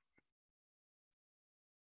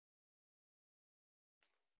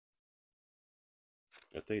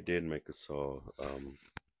 If they did make a Saw,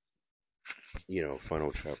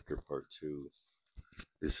 final chapter part two,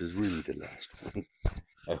 this is really the last one.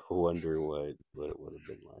 I wonder what it would have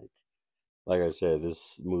been like. Like I said,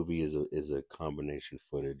 this movie is a combination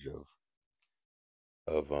footage of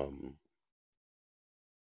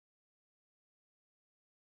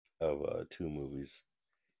two movies.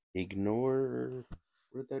 Ignore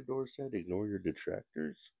what that door said. Ignore your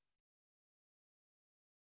detractors.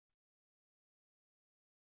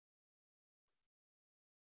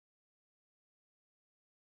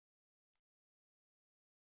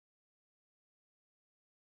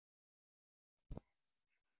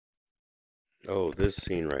 Oh, this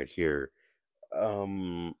scene right here.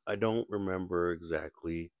 I don't remember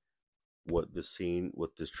exactly what this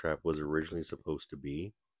trap was originally supposed to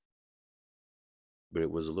be, but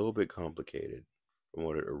it was a little bit complicated from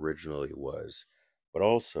what it originally was. But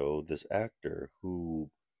also, the actor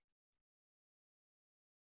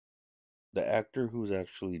who's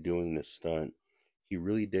actually doing this stunt, he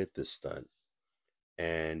really did this stunt,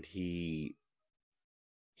 and he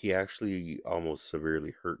actually almost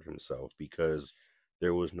severely hurt himself because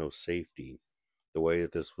there was no safety. The way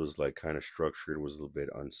that this was like kind of structured was a little bit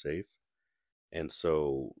unsafe, and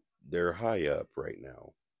so they're high up right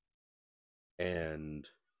now, and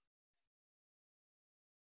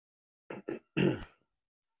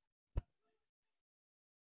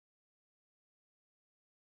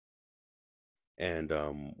and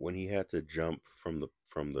when he had to jump from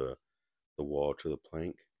the wall to the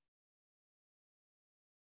plank.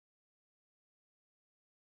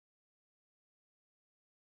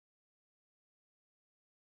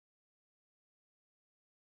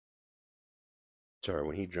 Sorry,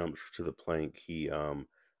 when he jumped to the plank, he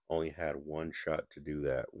only had one shot to do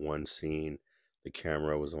that one scene. The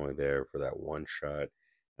camera was only there for that one shot,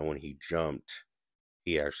 and when he jumped,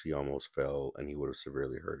 he actually almost fell, and he would have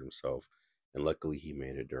severely hurt himself. And luckily, he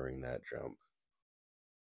made it during that jump.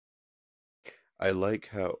 I like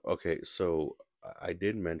how okay, so I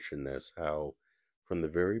did mention this how from the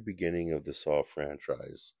very beginning of the Saw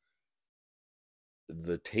franchise,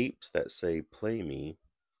 the tapes that say "Play Me,"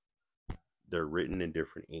 they're written in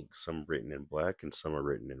different inks. Some written in black and some are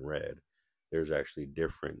written in red. There's actually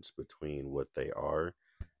difference between what they are.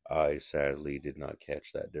 I sadly did not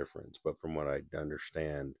catch that difference, but from what I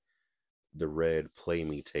understand, the red "Play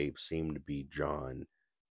Me" tape seemed to be John,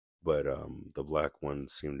 but the black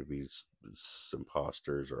ones seem to be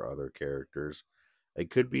imposters or other characters. It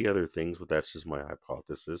could be other things, but that's just my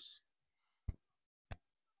hypothesis.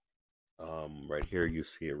 Right here, you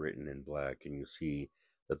see it written in black, and you see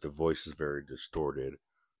that the voice is very distorted,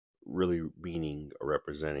 really meaning or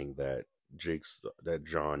representing that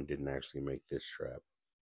John didn't actually make this trap,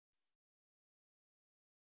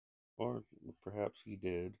 or perhaps he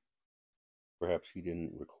did. Perhaps he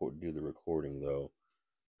didn't do the recording though.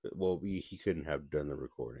 Well, he couldn't have done the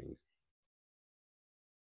recording.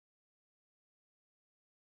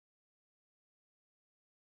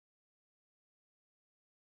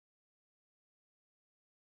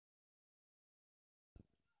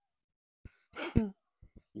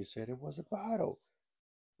 You said it was a bottle.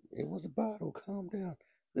 It was a bottle. Calm down.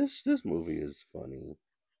 This movie is funny.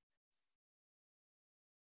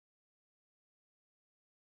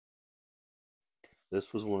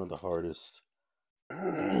 This was one of the hardest.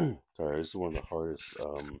 Sorry, this is one of the hardest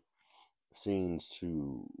scenes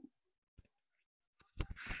to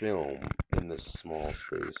film in this small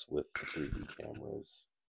space with the 3D cameras.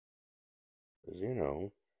 Because, you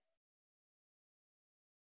know.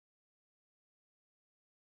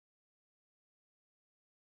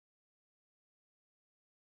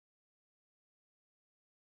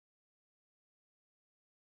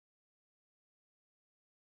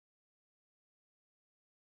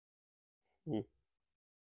 Hmm.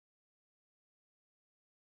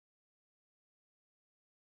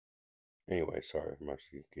 Anyway, sorry, I'm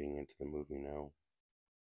actually getting into the movie now.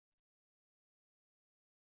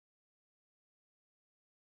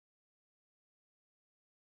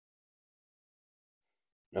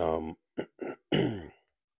 Um,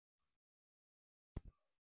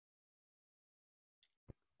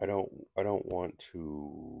 I don't want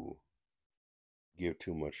to give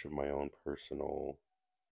too much of my own personal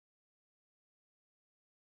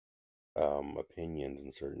opinions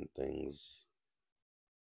in certain things.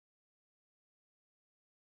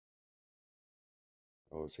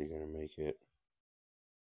 Oh, is he gonna make it?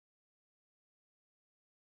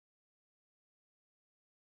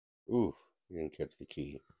 Oof, he didn't catch the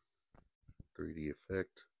key. 3D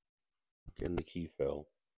effect. Again, the key fell.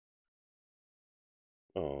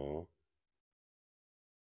 Oh,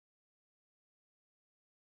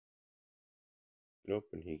 nope,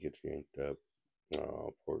 and he gets yanked up.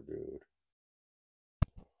 Oh, poor dude.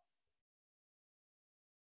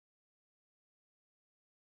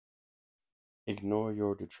 Ignore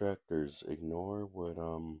your detractors. Ignore what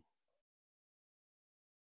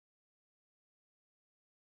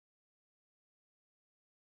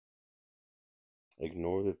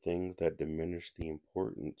ignore the things that diminish the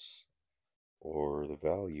importance or the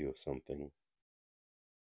value of something.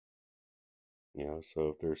 You know, so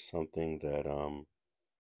if there's something that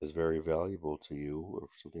is very valuable to you, or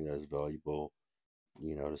something that is valuable,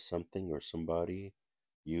 you know, to something or somebody,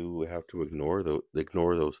 you have to ignore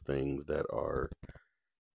those things that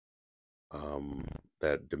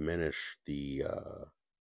diminish the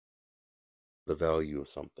value of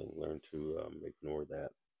something. Learn to ignore that.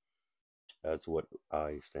 That's what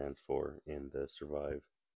I stands for in the survive.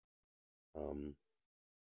 Um,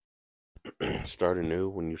 start anew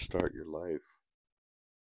when you start your life.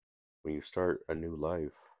 When you start a new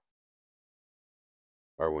life,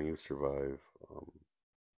 or when you survive. Um,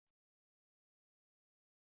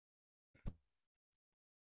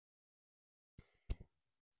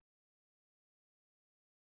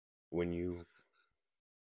 when you,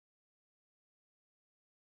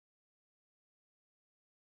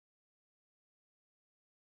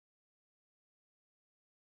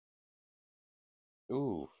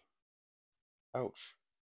 ooh, ouch,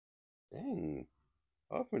 dang,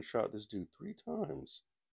 Hoffman shot this dude 3 times.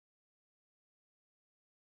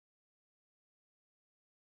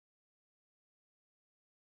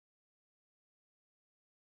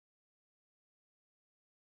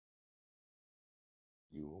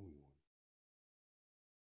 You owe me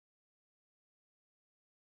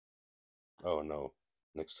one. Oh no,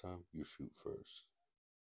 next time you shoot first.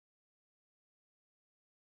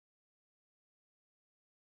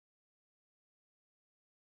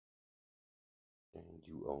 And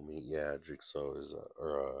you owe me. Yeah, Jigsaw is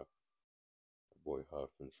boy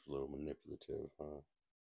Hoffman's a little manipulative, huh?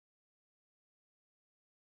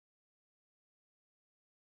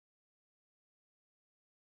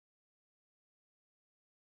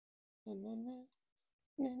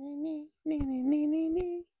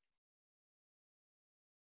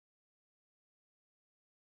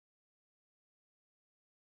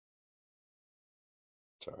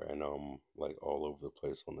 Sorry, I know I'm like all over the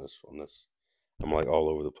place on this. I'm like all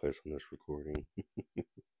over the place on this recording.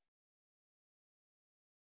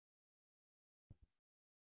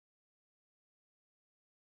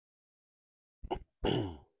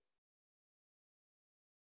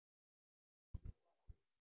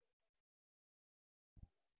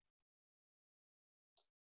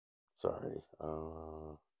 Sorry.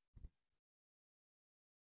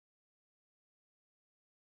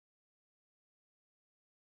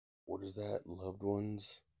 What is that? Loved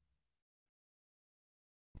ones?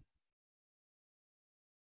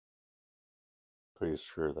 Pretty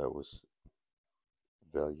sure that was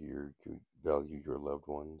value your loved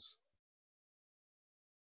ones.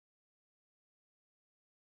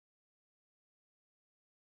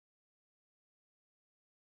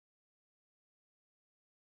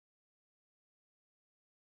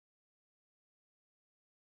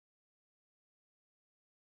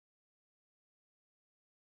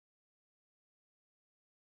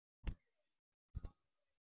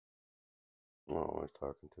 Now he's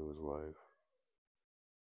talking to his wife.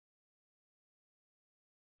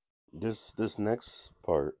 This next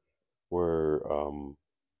part where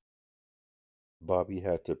Bobby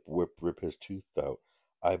had to rip his tooth out.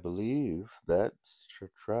 I believe that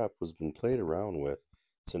trap was been played around with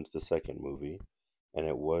since the second movie, and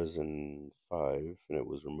it was in five, and it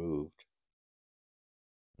was removed.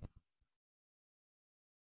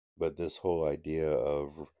 But this whole idea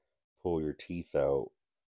of pull your teeth out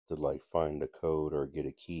to like find a code or get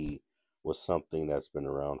a key was something that's been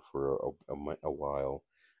around for a while,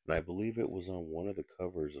 and I believe it was on one of the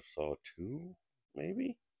covers of Saw 2,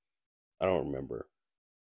 maybe. I don't remember.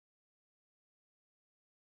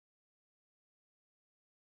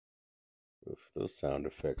 If those sound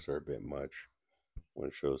effects are a bit much when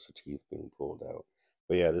it shows the teeth being pulled out.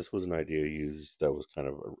 But yeah, this was an idea used that was kind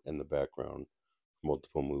of in the background,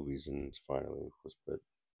 multiple movies, and finally was put.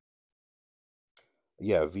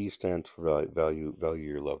 Yeah, V stands for value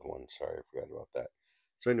your loved one. Sorry, I forgot about that.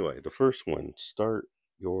 So anyway, the first one, start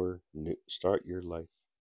your life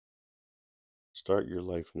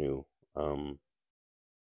new. Um,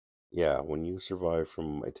 yeah, when you survive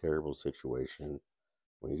from a terrible situation,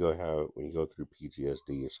 when you go through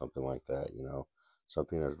PTSD or something like that,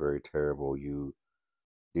 something that's very terrible, you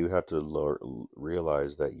have to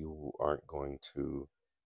realize that you aren't going to.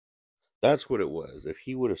 That's what it was. If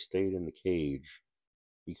he would have stayed in the cage,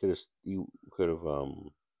 you could have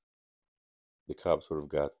the cops would have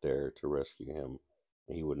got there to rescue him,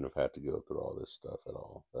 and he wouldn't have had to go through all this stuff at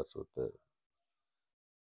all. That's what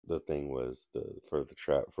the thing was, the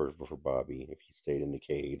trap for Bobby. If he stayed in the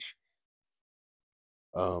cage,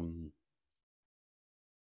 um,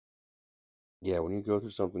 yeah, when you go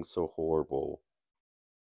through something so horrible,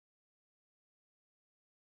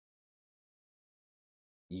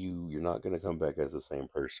 you're not gonna come back as the same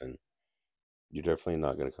person. You're definitely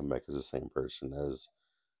not gonna come back as the same person. As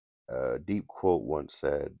a deep quote once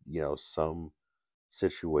said, some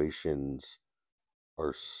situations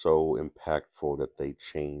are so impactful that they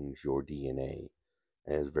change your DNA.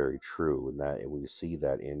 And it's very true. And we see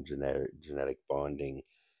that in genetic bonding,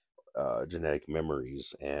 genetic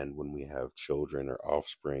memories. And when we have children or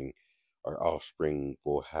offspring, our offspring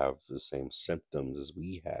will have the same symptoms as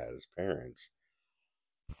we had as parents.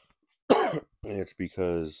 And it's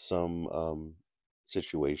because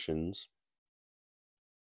situations,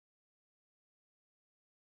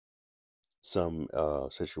 some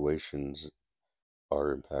situations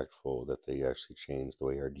are impactful that they actually change the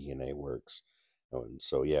way our DNA works. And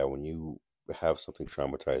so, yeah, when you have something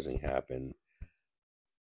traumatizing happen,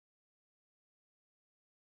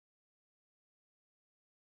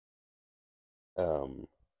 um,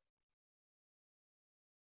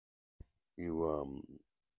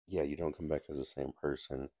 yeah, you don't come back as the same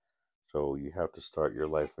person. So you have to start your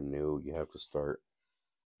life anew. You have to start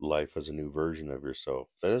life as a new version of yourself.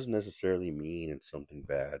 That doesn't necessarily mean it's something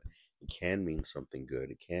bad. It can mean something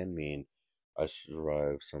good. It can mean I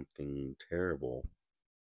survived something terrible,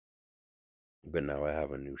 but now I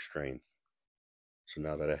have a new strength. So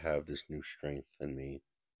now that I have this new strength in me,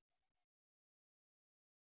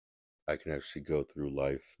 I can actually go through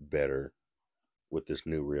life better with this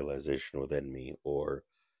new realization within me, or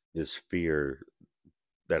this fear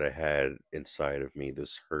that I had inside of me,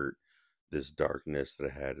 this hurt, this darkness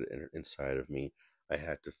that I had inside of me. I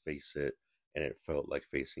had to face it, and it felt like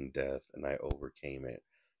facing death, and I overcame it.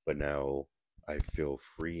 But now I feel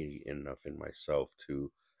free enough in myself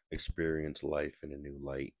to experience life in a new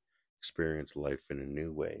light, experience life in a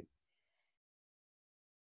new way,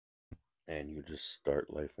 and you just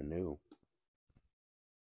start life anew.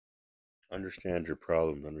 Understand your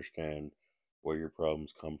problems, understand where your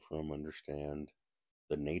problems come from, understand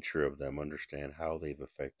the nature of them, understand how they've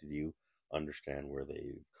affected you, understand where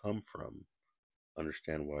they've come from,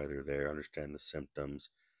 understand why they're there, understand the symptoms,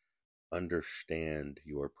 understand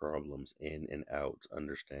your problems in and out,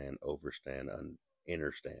 understand, overstand,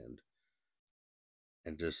 understand,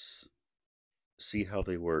 and just see how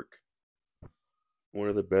they work. One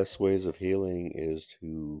of the best ways of healing is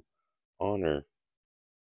to honor,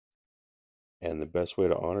 and the best way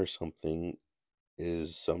to honor something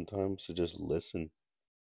is sometimes to just listen.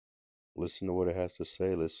 Listen to what it has to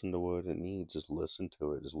say, listen to what it needs, just listen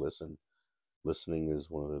to it, just listen. Listening is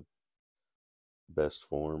one of the best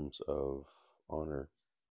forms of honor,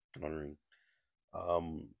 honoring.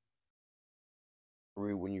 Um,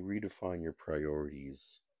 when you redefine your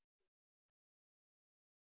priorities,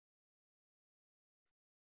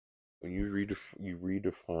 when you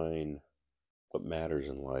redefine what matters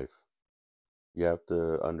in life, you have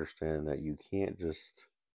to understand that you can't just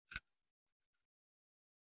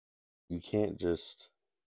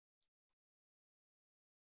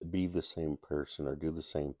be the same person or do the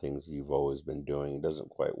same things you've always been doing. It doesn't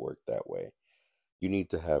quite work that way. You need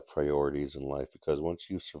to have priorities in life because once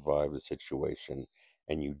you survive the situation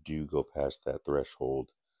and you do go past that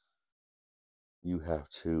threshold, you have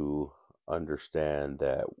to understand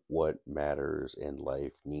that what matters in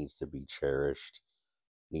life needs to be cherished,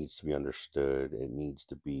 needs to be understood, it needs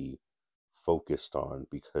to be focused on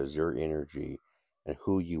because your energy and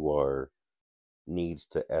who you are needs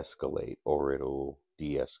to escalate or it'll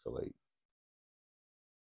de escalate.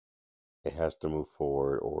 It has to move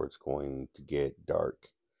forward or it's going to get dark.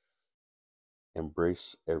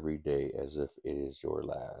 Embrace every day as if it is your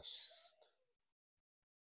last.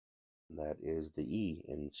 That is the E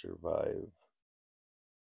in survive.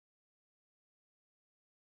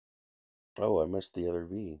 Oh, I missed the other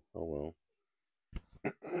V. Oh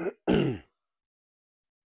well.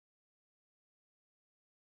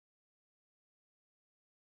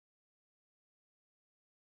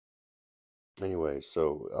 Anyway,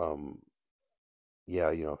 so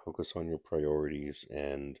yeah, focus on your priorities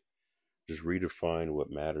and just redefine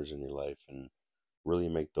what matters in your life and really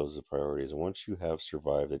make those the priorities. And once you have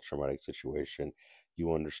survived a traumatic situation,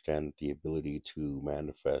 you understand that the ability to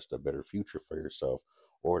manifest a better future for yourself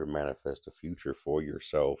or to manifest a future for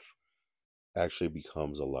yourself actually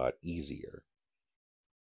becomes a lot easier.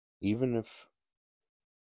 Even if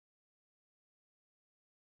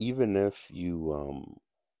you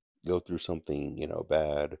go through something,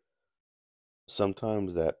 bad,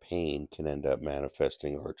 sometimes that pain can end up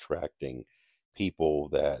manifesting or attracting people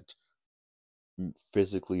that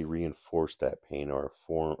physically reinforce that pain or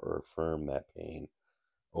form or affirm that pain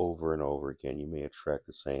over and over again. You may attract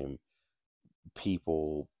the same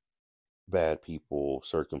people, bad people,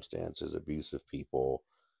 circumstances, abusive people,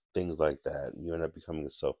 things like that. You end up becoming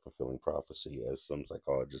a self fulfilling prophecy, as some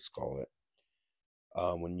psychologists call it.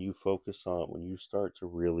 When you start to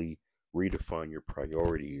really redefine your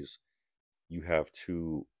priorities, you have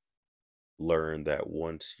to learn that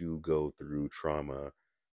once you go through trauma,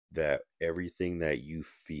 that everything that you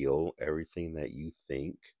feel, everything that you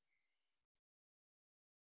think,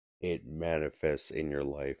 it manifests in your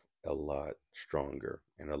life a lot stronger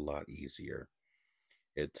and a lot easier.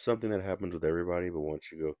 It's something that happens with everybody, but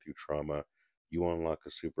once you go through trauma, you unlock a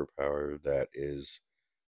superpower that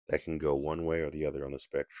can go one way or the other on the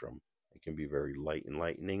spectrum. It can be very light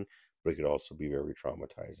enlightening, but it could also be very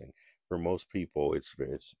traumatizing. For most people, it's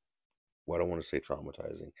well, I don't want to say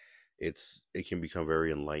traumatizing. It can become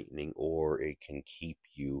very enlightening, or it can keep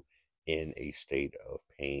you in a state of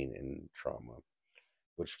pain and trauma,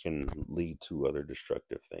 which can lead to other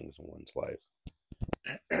destructive things in one's life.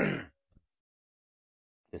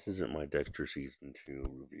 This isn't my Dexter season 2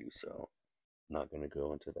 review, so I'm not gonna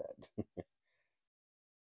go into that.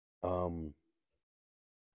 um,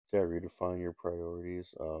 yeah, redefine your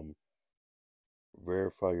priorities.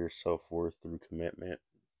 Verify your self worth through commitment.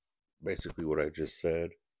 Basically, what I just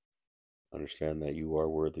said. Understand that you are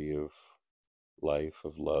worthy of life,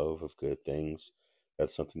 of love, of good things.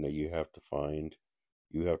 That's something that you have to find.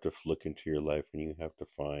 You have to look into your life and you have to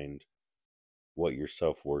find what your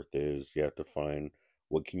self-worth is. You have to find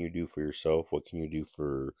what can you do for yourself? What can you do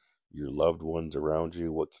for your loved ones around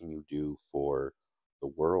you? What can you do for the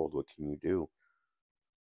world? What can you do?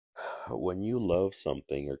 When you love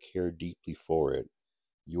something or care deeply for it,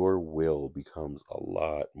 your will becomes a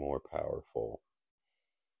lot more powerful.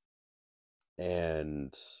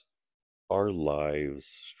 And our lives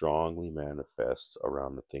strongly manifest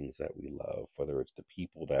around the things that we love, whether it's the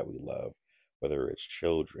people that we love, whether it's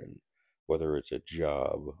children, whether it's a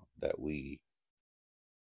job that we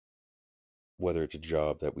whether it's a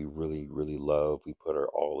job that we really, really love, we put our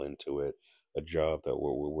all into it, a job that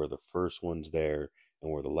we're the first ones there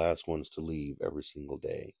and we're the last ones to leave every single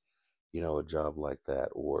day. A job like that,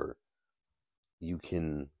 or you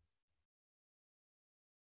can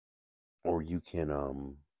or you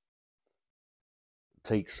can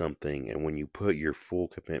take something and when you put your full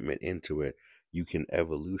commitment into it, you can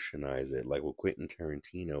evolutionize it. Like what Quentin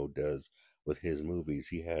Tarantino does with his movies.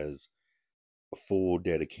 He has a full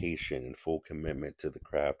dedication and full commitment to the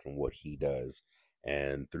craft and what he does.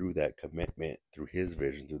 And through that commitment, through his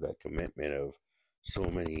vision, through that commitment of so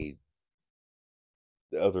many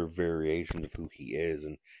other variations of who he is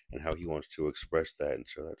and how he wants to express that and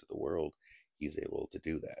show that to the world, he's able to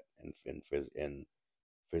do that and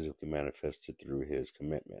physically manifest it through his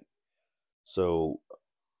commitment. So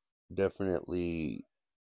definitely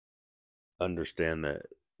understand that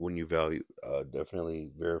when you value, definitely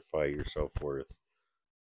verify your self worth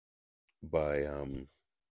by,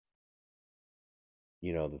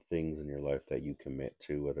 the things in your life that you commit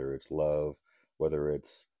to, whether it's love, whether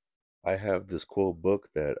it's I have this cool book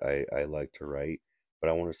that I like to write, but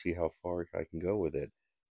I want to see how far I can go with it.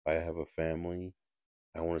 I have a family.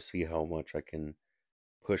 I want to see how much I can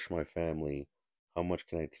push my family. How much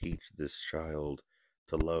can I teach this child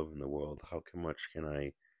to love in the world? Much can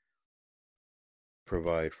I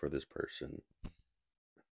provide for this person?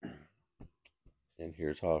 And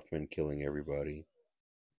here's Hoffman killing everybody.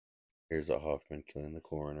 Here's a Hoffman killing the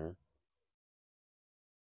coroner.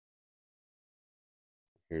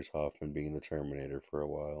 Here's Hoffman being the Terminator for a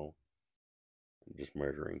while, just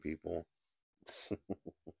murdering people.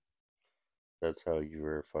 That's how you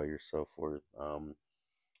verify your self worth.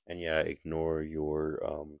 And yeah, ignore your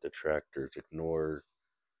detractors. Ignore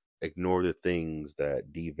the things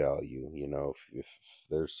that devalue. You know, if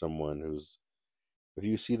there's someone who's if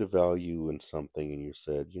you see the value in something and you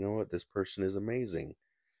said, you know what, this person is amazing,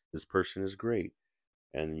 this person is great,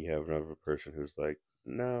 and you have another person who's like,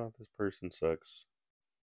 no, this person sucks,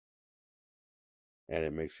 and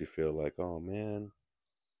it makes you feel like, oh man,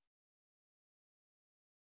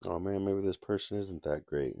 maybe this person isn't that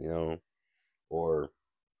great, you know, or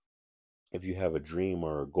if you have a dream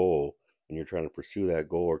or a goal and you're trying to pursue that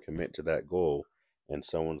goal or commit to that goal, and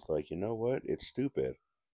someone's like, you know what, it's stupid,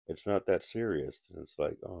 it's not that serious, and it's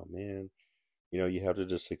like, oh man, you know, you have to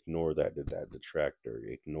just ignore that detractor.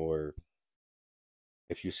 Ignore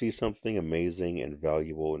if you see something amazing and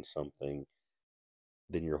valuable in something,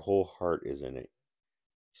 then your whole heart is in it.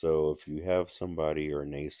 So if you have somebody or a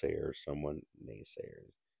naysayer, someone naysayer,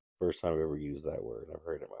 first time I've ever used that word, I've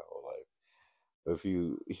heard it my whole life. But if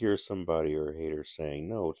you hear somebody or a hater saying,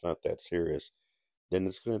 no, it's not that serious, then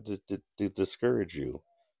it's going to discourage you.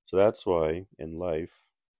 So that's why in life,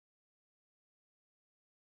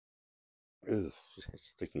 ugh,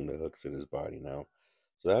 sticking the hooks in his body now.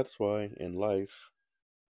 So that's why in life,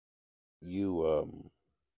 you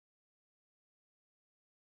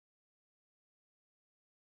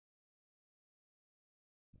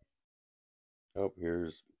oh,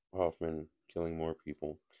 here's Hoffman killing more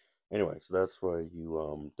people. Anyway, so that's why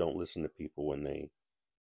you don't listen to people when they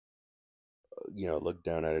look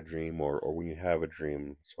down at a dream, or when you have a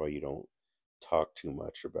dream. That's why you don't talk too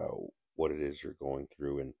much about what it is you're going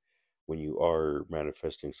through. And when you are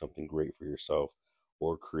manifesting something great for yourself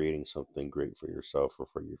or creating something great for yourself or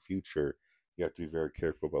for your future, you have to be very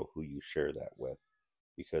careful about who you share that with,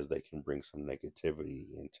 because they can bring some negativity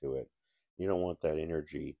into it. You don't want that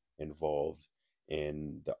energy involved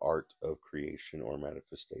in the art of creation or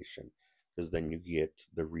manifestation, because then you get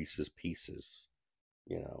the Reese's Pieces.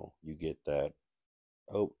 You get that,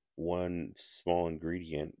 oh, one small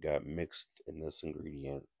ingredient got mixed in this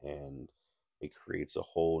ingredient and it creates a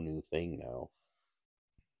whole new thing now,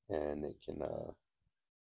 and it can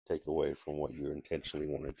take away from what you intentionally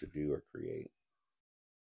wanted to do or create.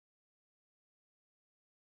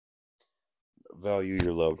 Value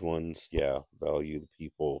your loved ones. Yeah, value the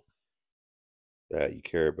people that you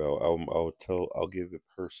care about. I'll give it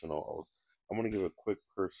personal. I'm going to give a quick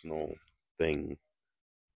personal thing.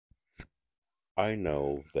 I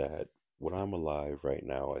know that when I'm alive right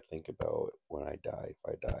now, I think about when I die, if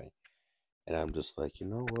I die. And I'm just like, you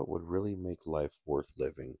know what would really make life worth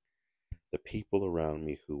living? The people around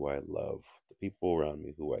me who I love, the people around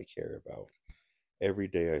me who I care about. Every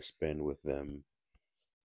day I spend with them,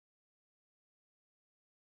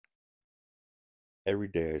 every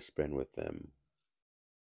day I spend with them,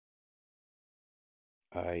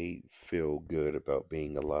 I feel good about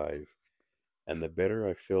being alive. And the better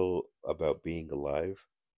I feel about being alive,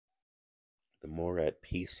 the more at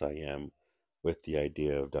peace I am with the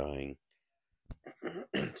idea of dying.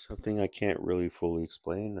 Something I can't really fully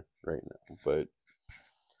explain right now, but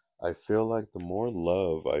I feel like the more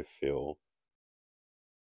love I feel,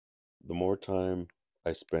 the more time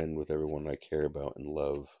I spend with everyone I care about and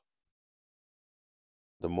love,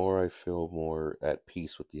 the more I feel more at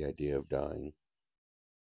peace with the idea of dying.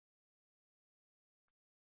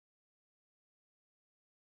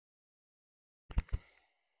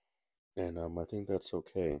 And I think that's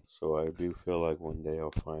okay. So I do feel like one day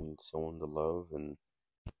I'll find someone to love, and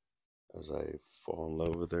as I fall in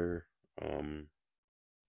love with her, um,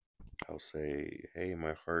 I'll say, hey,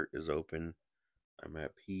 my heart is open. I'm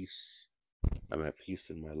at peace. I'm at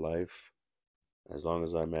peace in my life. As long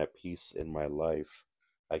as I'm at peace in my life,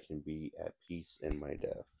 I can be at peace in my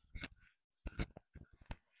death.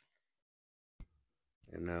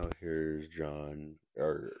 And now here's John,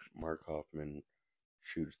 or Mark Hoffman,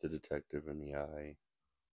 shoots the detective in the eye.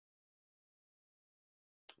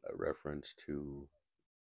 A reference to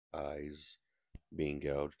eyes being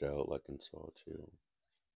gouged out like in Saw 2.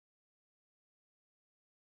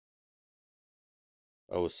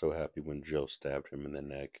 I was so happy when Jill stabbed him in the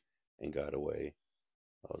neck and got away.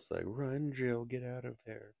 I was like, run, Jill, get out of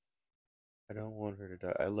there. I don't want her to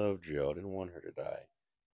die. I love Jill. I didn't want her to die.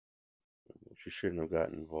 She shouldn't have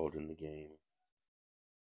gotten involved in the game.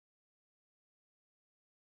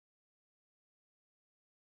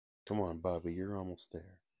 Come on, Bobby, you're almost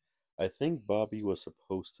there. I think Bobby was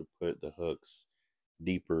supposed to put the hooks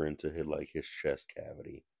deeper into his chest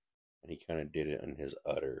cavity, and he kind of did it in his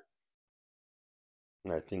udder.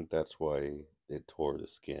 And I think that's why it tore the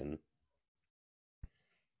skin,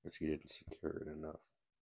 because he didn't secure it enough.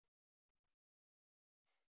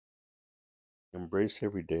 Embrace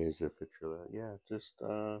every day as if it's your last. Yeah, just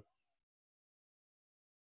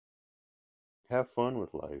have fun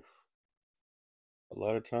with life. A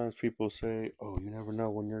lot of times people say, "Oh, you never know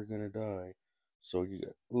when you're gonna die," so you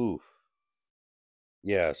get oof.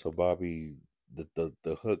 Yeah, so Bobby,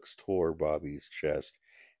 the hooks tore Bobby's chest,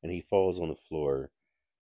 and he falls on the floor.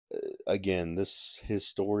 Again, this his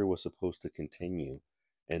story was supposed to continue,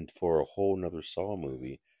 and for a whole nother Saw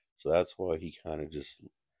movie. So that's why he kind of just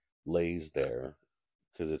lays there,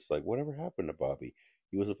 because it's like, whatever happened to Bobby?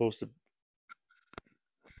 He was supposed to.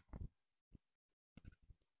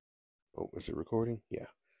 Oh, is it recording? Yeah,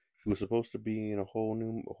 he was supposed to be in a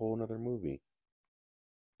whole another movie.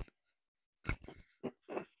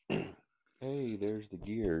 Hey, there's the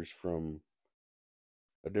gears from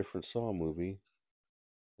a different Saw movie.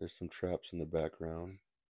 There's some traps in the background.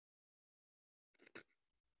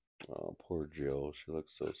 Oh, poor Jill. She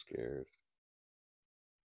looks so scared.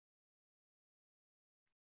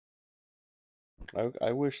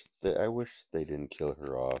 I wish they didn't kill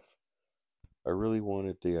her off. I really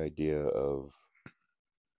wanted the idea of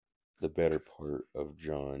the better part of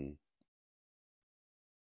John.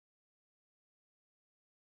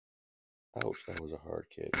 Ouch, that was a hard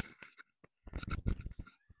kick.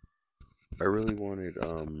 I really wanted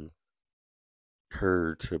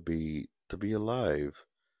her to be alive,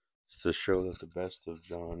 to show that the best of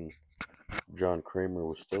John Kramer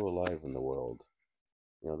was still alive in the world.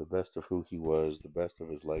 You know, the best of who he was, the best of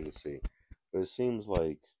his legacy. But it seems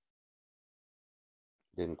like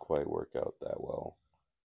it didn't quite work out that well.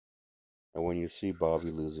 And when you see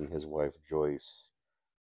Bobby losing his wife Joyce,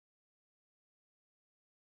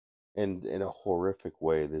 and in a horrific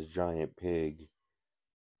way, this giant pig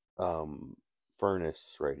um,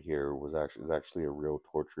 furnace right here is actually a real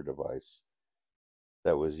torture device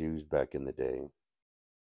that was used back in the day.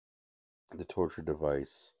 The torture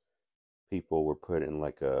device, people were put in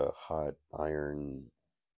like a hot iron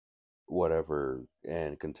whatever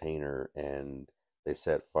and container, and they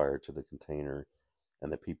set fire to the container,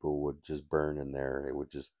 and the people would just burn in there. It would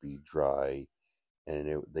just be dry,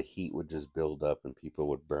 and the heat would just build up, and people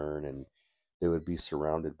would burn, and they would be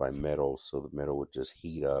surrounded by metal, so the metal would just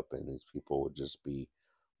heat up, and these people would just be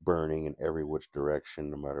burning in every which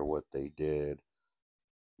direction, no matter what they did,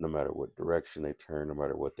 no matter what direction they turned, no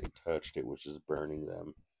matter what they touched, it was just burning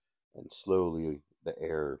them. And slowly the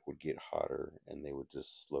air would get hotter, and they would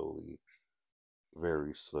just slowly,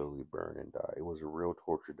 very slowly burn and die. It was a real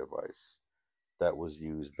torture device that was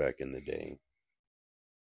used back in the day.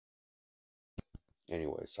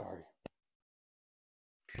 Anyway, sorry.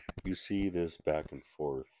 You see this back and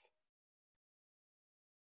forth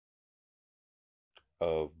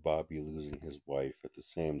of Bobby losing his wife at the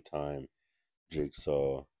same time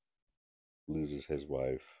Jigsaw loses his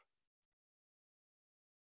wife.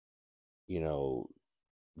 You know,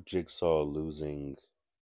 Jigsaw losing,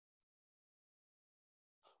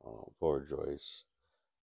 oh, poor Joyce.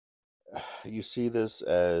 You see this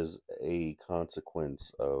as a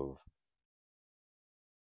consequence of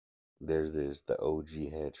there's the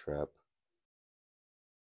OG head trap.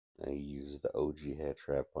 And he uses the OG head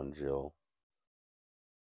trap on Jill.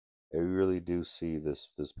 I really do see this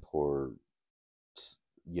poor,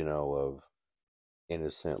 of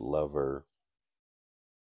innocent lover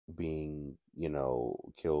being,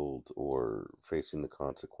 killed or facing the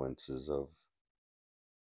consequences of,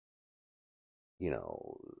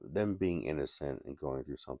 them being innocent and going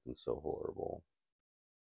through something so horrible.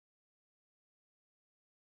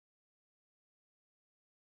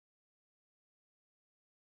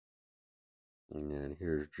 And then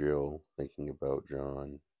here's Jill thinking about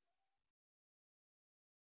John.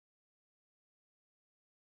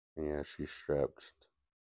 And yeah, she's strapped,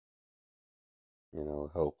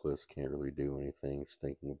 helpless, can't really do anything. She's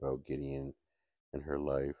thinking about Gideon and her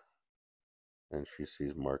life. And she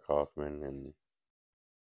sees Mark Hoffman and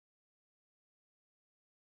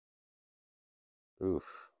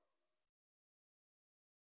oof.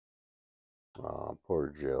 Aw, poor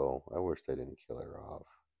Jill. I wish they didn't kill her off.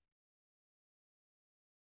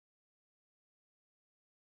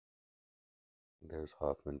 There's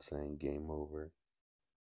Hoffman saying game over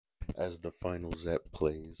as the final Zep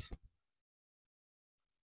plays.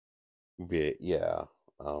 Yeah,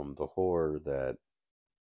 the horror that,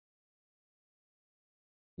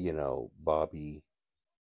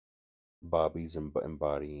 Bobby's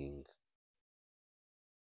embodying,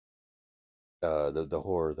 the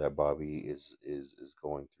horror that Bobby is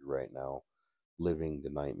going through right now, living the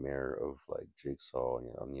nightmare of like Jigsaw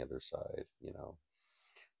on the other side.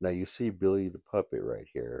 Now you see Billy the puppet right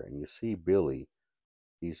here, and you see Billy.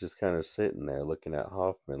 He's just kind of sitting there looking at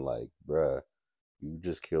Hoffman like, bruh, you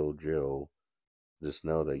just killed Jill. Just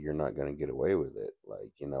know that you're not going to get away with it.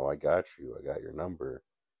 Like, I got you. I got your number.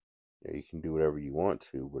 You can do whatever you want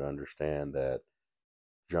to, but understand that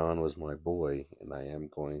John was my boy, and I am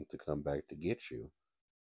going to come back to get you.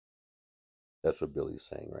 That's what Billy's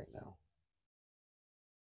saying right now.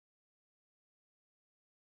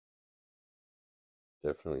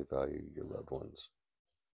 Definitely value your loved ones.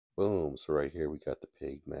 Boom. So right here we got the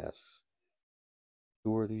pig masks.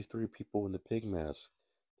 Who are these three people in the pig masks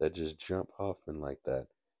that just jump Hoffman like that?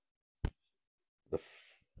 The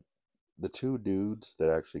the two dudes that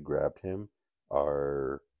actually grabbed him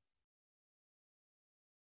are,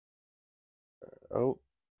 oh,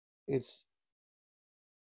 it's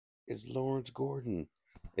it's Lawrence Gordon.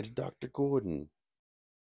 It's Dr. Gordon.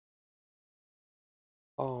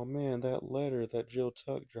 Oh man, that letter that Jill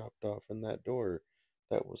Tuck dropped off in that door,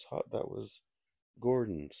 that was hot. That was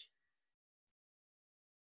Gordon's.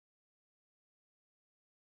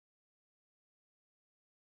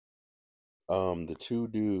 The two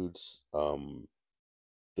dudes,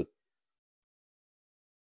 the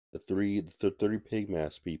the three pig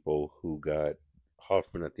mask people who got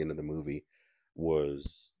Hoffman at the end of the movie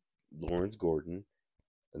was Lawrence Gordon,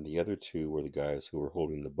 and the other two were the guys who were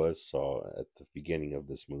holding the buzz saw at the beginning of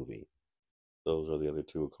this movie. Those are the other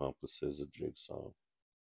two accomplices of Jigsaw.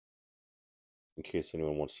 In case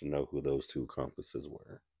anyone wants to know who those two accomplices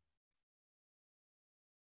were.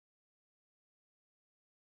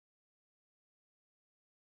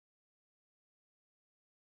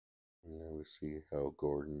 Now we see how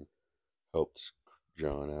Gordon helped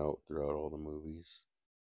John out throughout all the movies.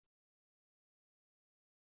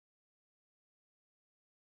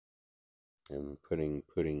 And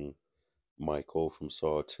putting Michael from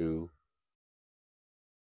Saw 2,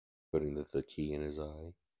 putting the key in his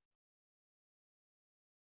eye.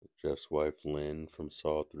 Jeff's wife Lynn from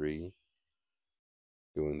Saw 3,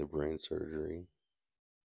 doing the brain surgery.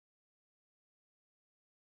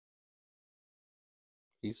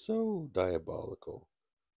 He's so diabolical.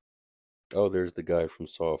 Oh, there's the guy from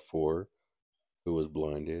Saw 4 who was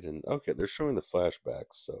blinded. And okay, they're showing the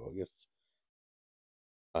flashbacks, so I guess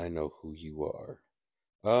I know who you are.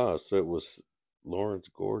 Ah, so it was Lawrence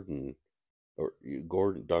Gordon, or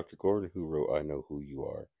Gordon, Dr. Gordon, who wrote "I Know Who You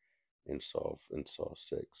Are" in Saw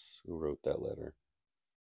 6. Who wrote that letter?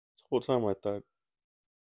 The whole time I thought,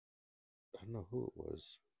 I don't know who it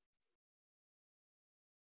was.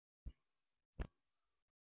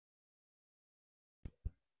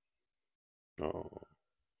 Oh,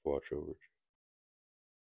 watch over.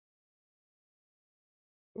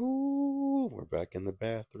 Ooh, we're back in the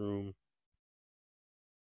bathroom.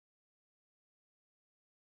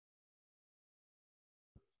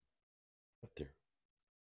 But there.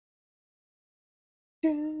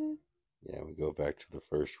 Yeah, we go back to the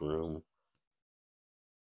first room.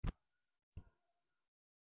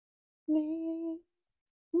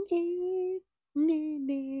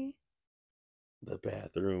 The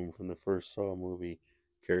bathroom from the first Saw movie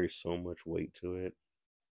carries so much weight to it.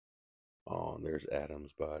 Oh, and there's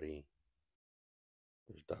Adam's body.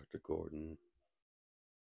 There's Dr. Gordon.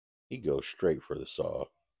 He goes straight for the saw.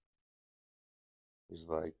 He's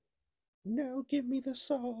like, no, give me the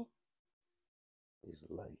saw. He's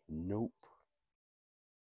like, nope.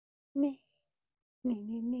 Nee, nee,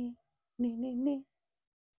 nee, nee, nee, nee, nee.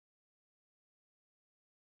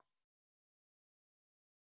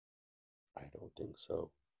 I don't think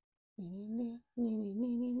so.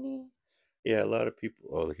 Yeah, a lot of people.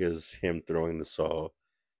 Oh, him throwing the saw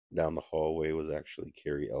down the hallway was actually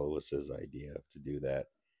Carrie Elwes's idea to do that.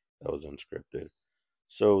 That was unscripted.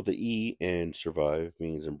 So the E in survive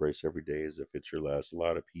means embrace every day as if it's your last. A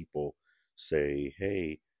lot of people say,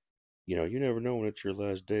 "Hey, you never know when it's your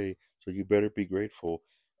last day, so you better be grateful."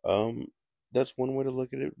 Um, that's one way to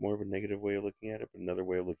look at it, more of a negative way of looking at it. But another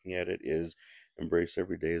way of looking at it is embrace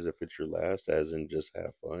every day as if it's your last, as in just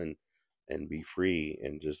have fun and be free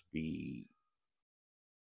and just be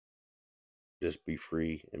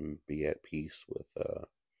free and be at peace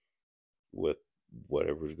with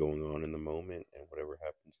whatever's going on in the moment and whatever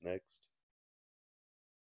happens next.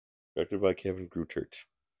 directed by Kevin Greutert.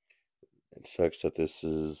 It sucks that this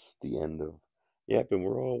is the end of. Yep, and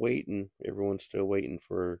we're all waiting. Everyone's still waiting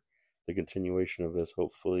for the continuation of this.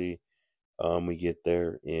 Hopefully, we get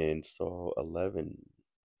there in Saw 11,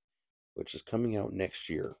 which is coming out next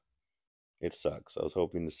year. It sucks. I was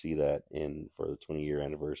hoping to see that in for the 20-year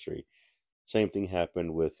anniversary. Same thing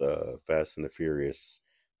happened with Fast and the Furious.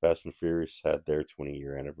 Fast and Furious had their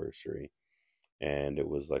 20-year anniversary, and it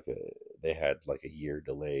was like they had like a year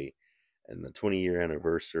delay, and the 20-year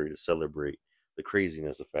anniversary to celebrate the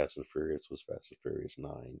craziness of Fast and Furious was Fast and Furious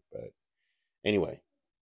 9. But anyway,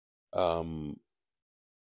 um,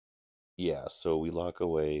 yeah. So we lock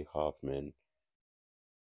away Hoffman,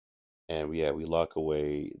 and we lock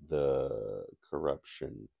away the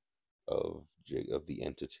corruption of the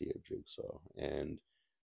entity of Jigsaw, and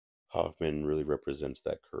Hoffman really represents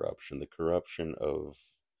that corruption. The corruption of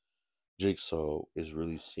Jigsaw is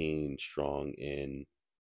really seen strong in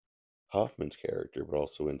Hoffman's character, but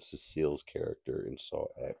also in Cecile's character in Saw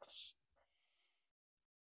X.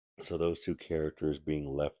 So those two characters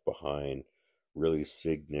being left behind really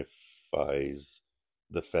signifies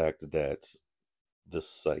the fact that the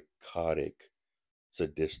psychotic,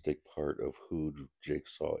 sadistic part of who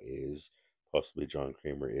Jigsaw is, possibly John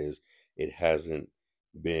Kramer is, it hasn't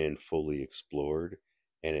been fully explored,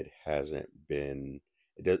 and it hasn't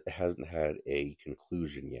had a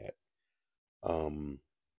conclusion yet. Um,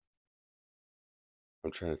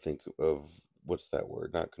 I'm trying to think of what's that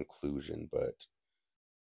word? Not conclusion, but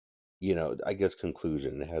I guess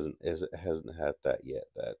conclusion. It hasn't had that yet.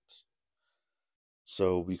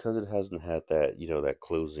 So because it hasn't had that, that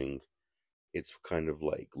closing, it's kind of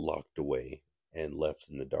like locked away and left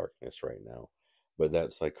in the darkness right now. But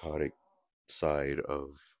that psychotic side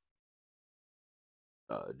of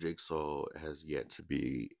Jigsaw has yet to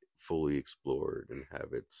be fully explored and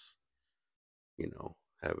have its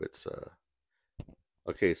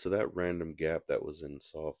okay, so that random gap that was in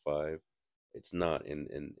Saw 5, it's not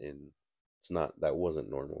it's not that wasn't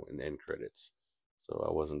normal in end credits. So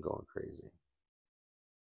I wasn't going crazy.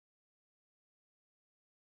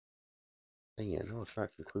 And yeah, no, it's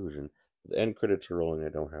not conclusion. The end credits are rolling, I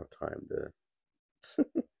don't have time to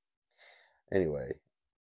anyway.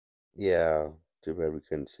 Yeah, too bad we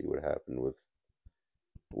couldn't see what happened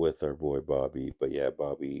with our boy Bobby. But yeah,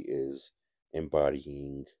 Bobby is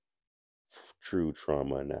embodying true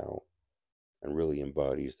trauma now, and really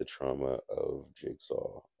embodies the trauma of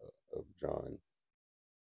Jigsaw, of John.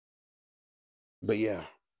 But yeah,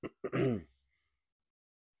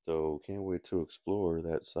 so can't wait to explore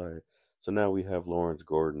that side. So now we have Lawrence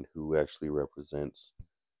Gordon, who actually represents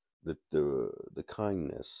the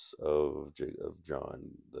kindness of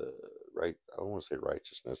John, the right. I don't want to say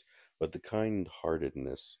righteousness, but the kind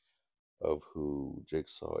heartedness of who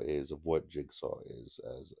Jigsaw is, of what Jigsaw is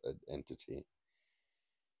as an entity,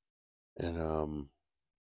 and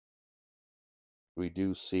we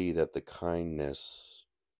do see that the kindness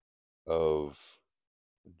of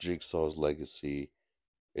Jigsaw's legacy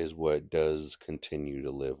is what does continue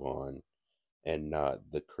to live on, and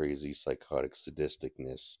not the crazy psychotic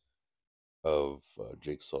sadisticness of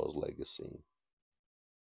Jigsaw's legacy.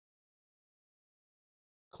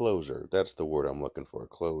 Closure. That's the word I'm looking for.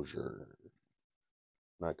 Closure.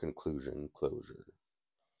 Not conclusion. Closure.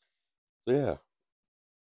 So yeah.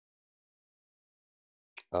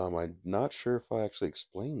 I'm not sure if I actually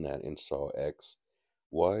explained that in Saw X.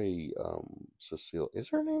 Why Cecile is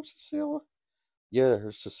her name Cecilia? Yeah,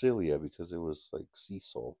 her Cecilia, because it was like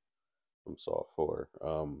Cecil from Saw 4.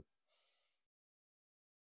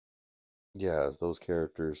 Yeah, those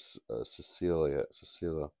characters, Cecilia,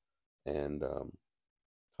 and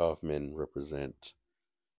Hoffman represent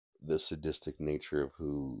the sadistic nature of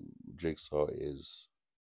who Jigsaw is.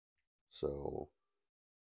 So,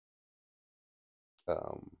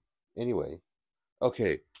 um, anyway,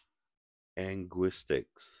 okay,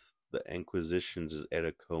 Anguistics. The Inquisitions is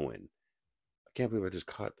Etta Cohen. I can't believe I just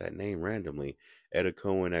caught that name randomly. Etta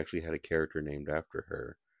Cohen actually had a character named after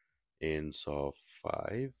her in Saw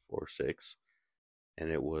 5 or 6, and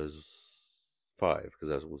it was 5 because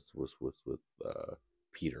that was with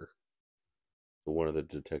Peter. So one of the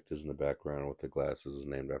detectives in the background with the glasses was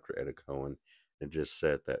named after Etta Cohen. It just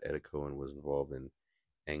said that Etta Cohen was involved in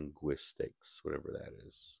Anguistics, whatever that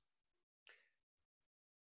is.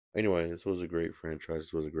 Anyway, this was a great franchise.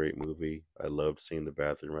 This was a great movie. I loved seeing the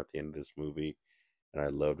bathroom at the end of this movie, and I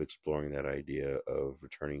loved exploring that idea of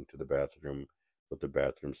returning to the bathroom, what the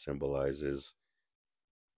bathroom symbolizes,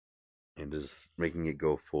 and just making it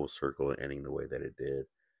go full circle and ending the way that it did.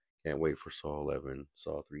 Can't wait for Saw 11,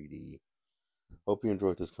 Saw 3D. Hope you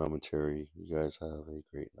enjoyed this commentary. You guys have a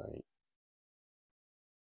great night.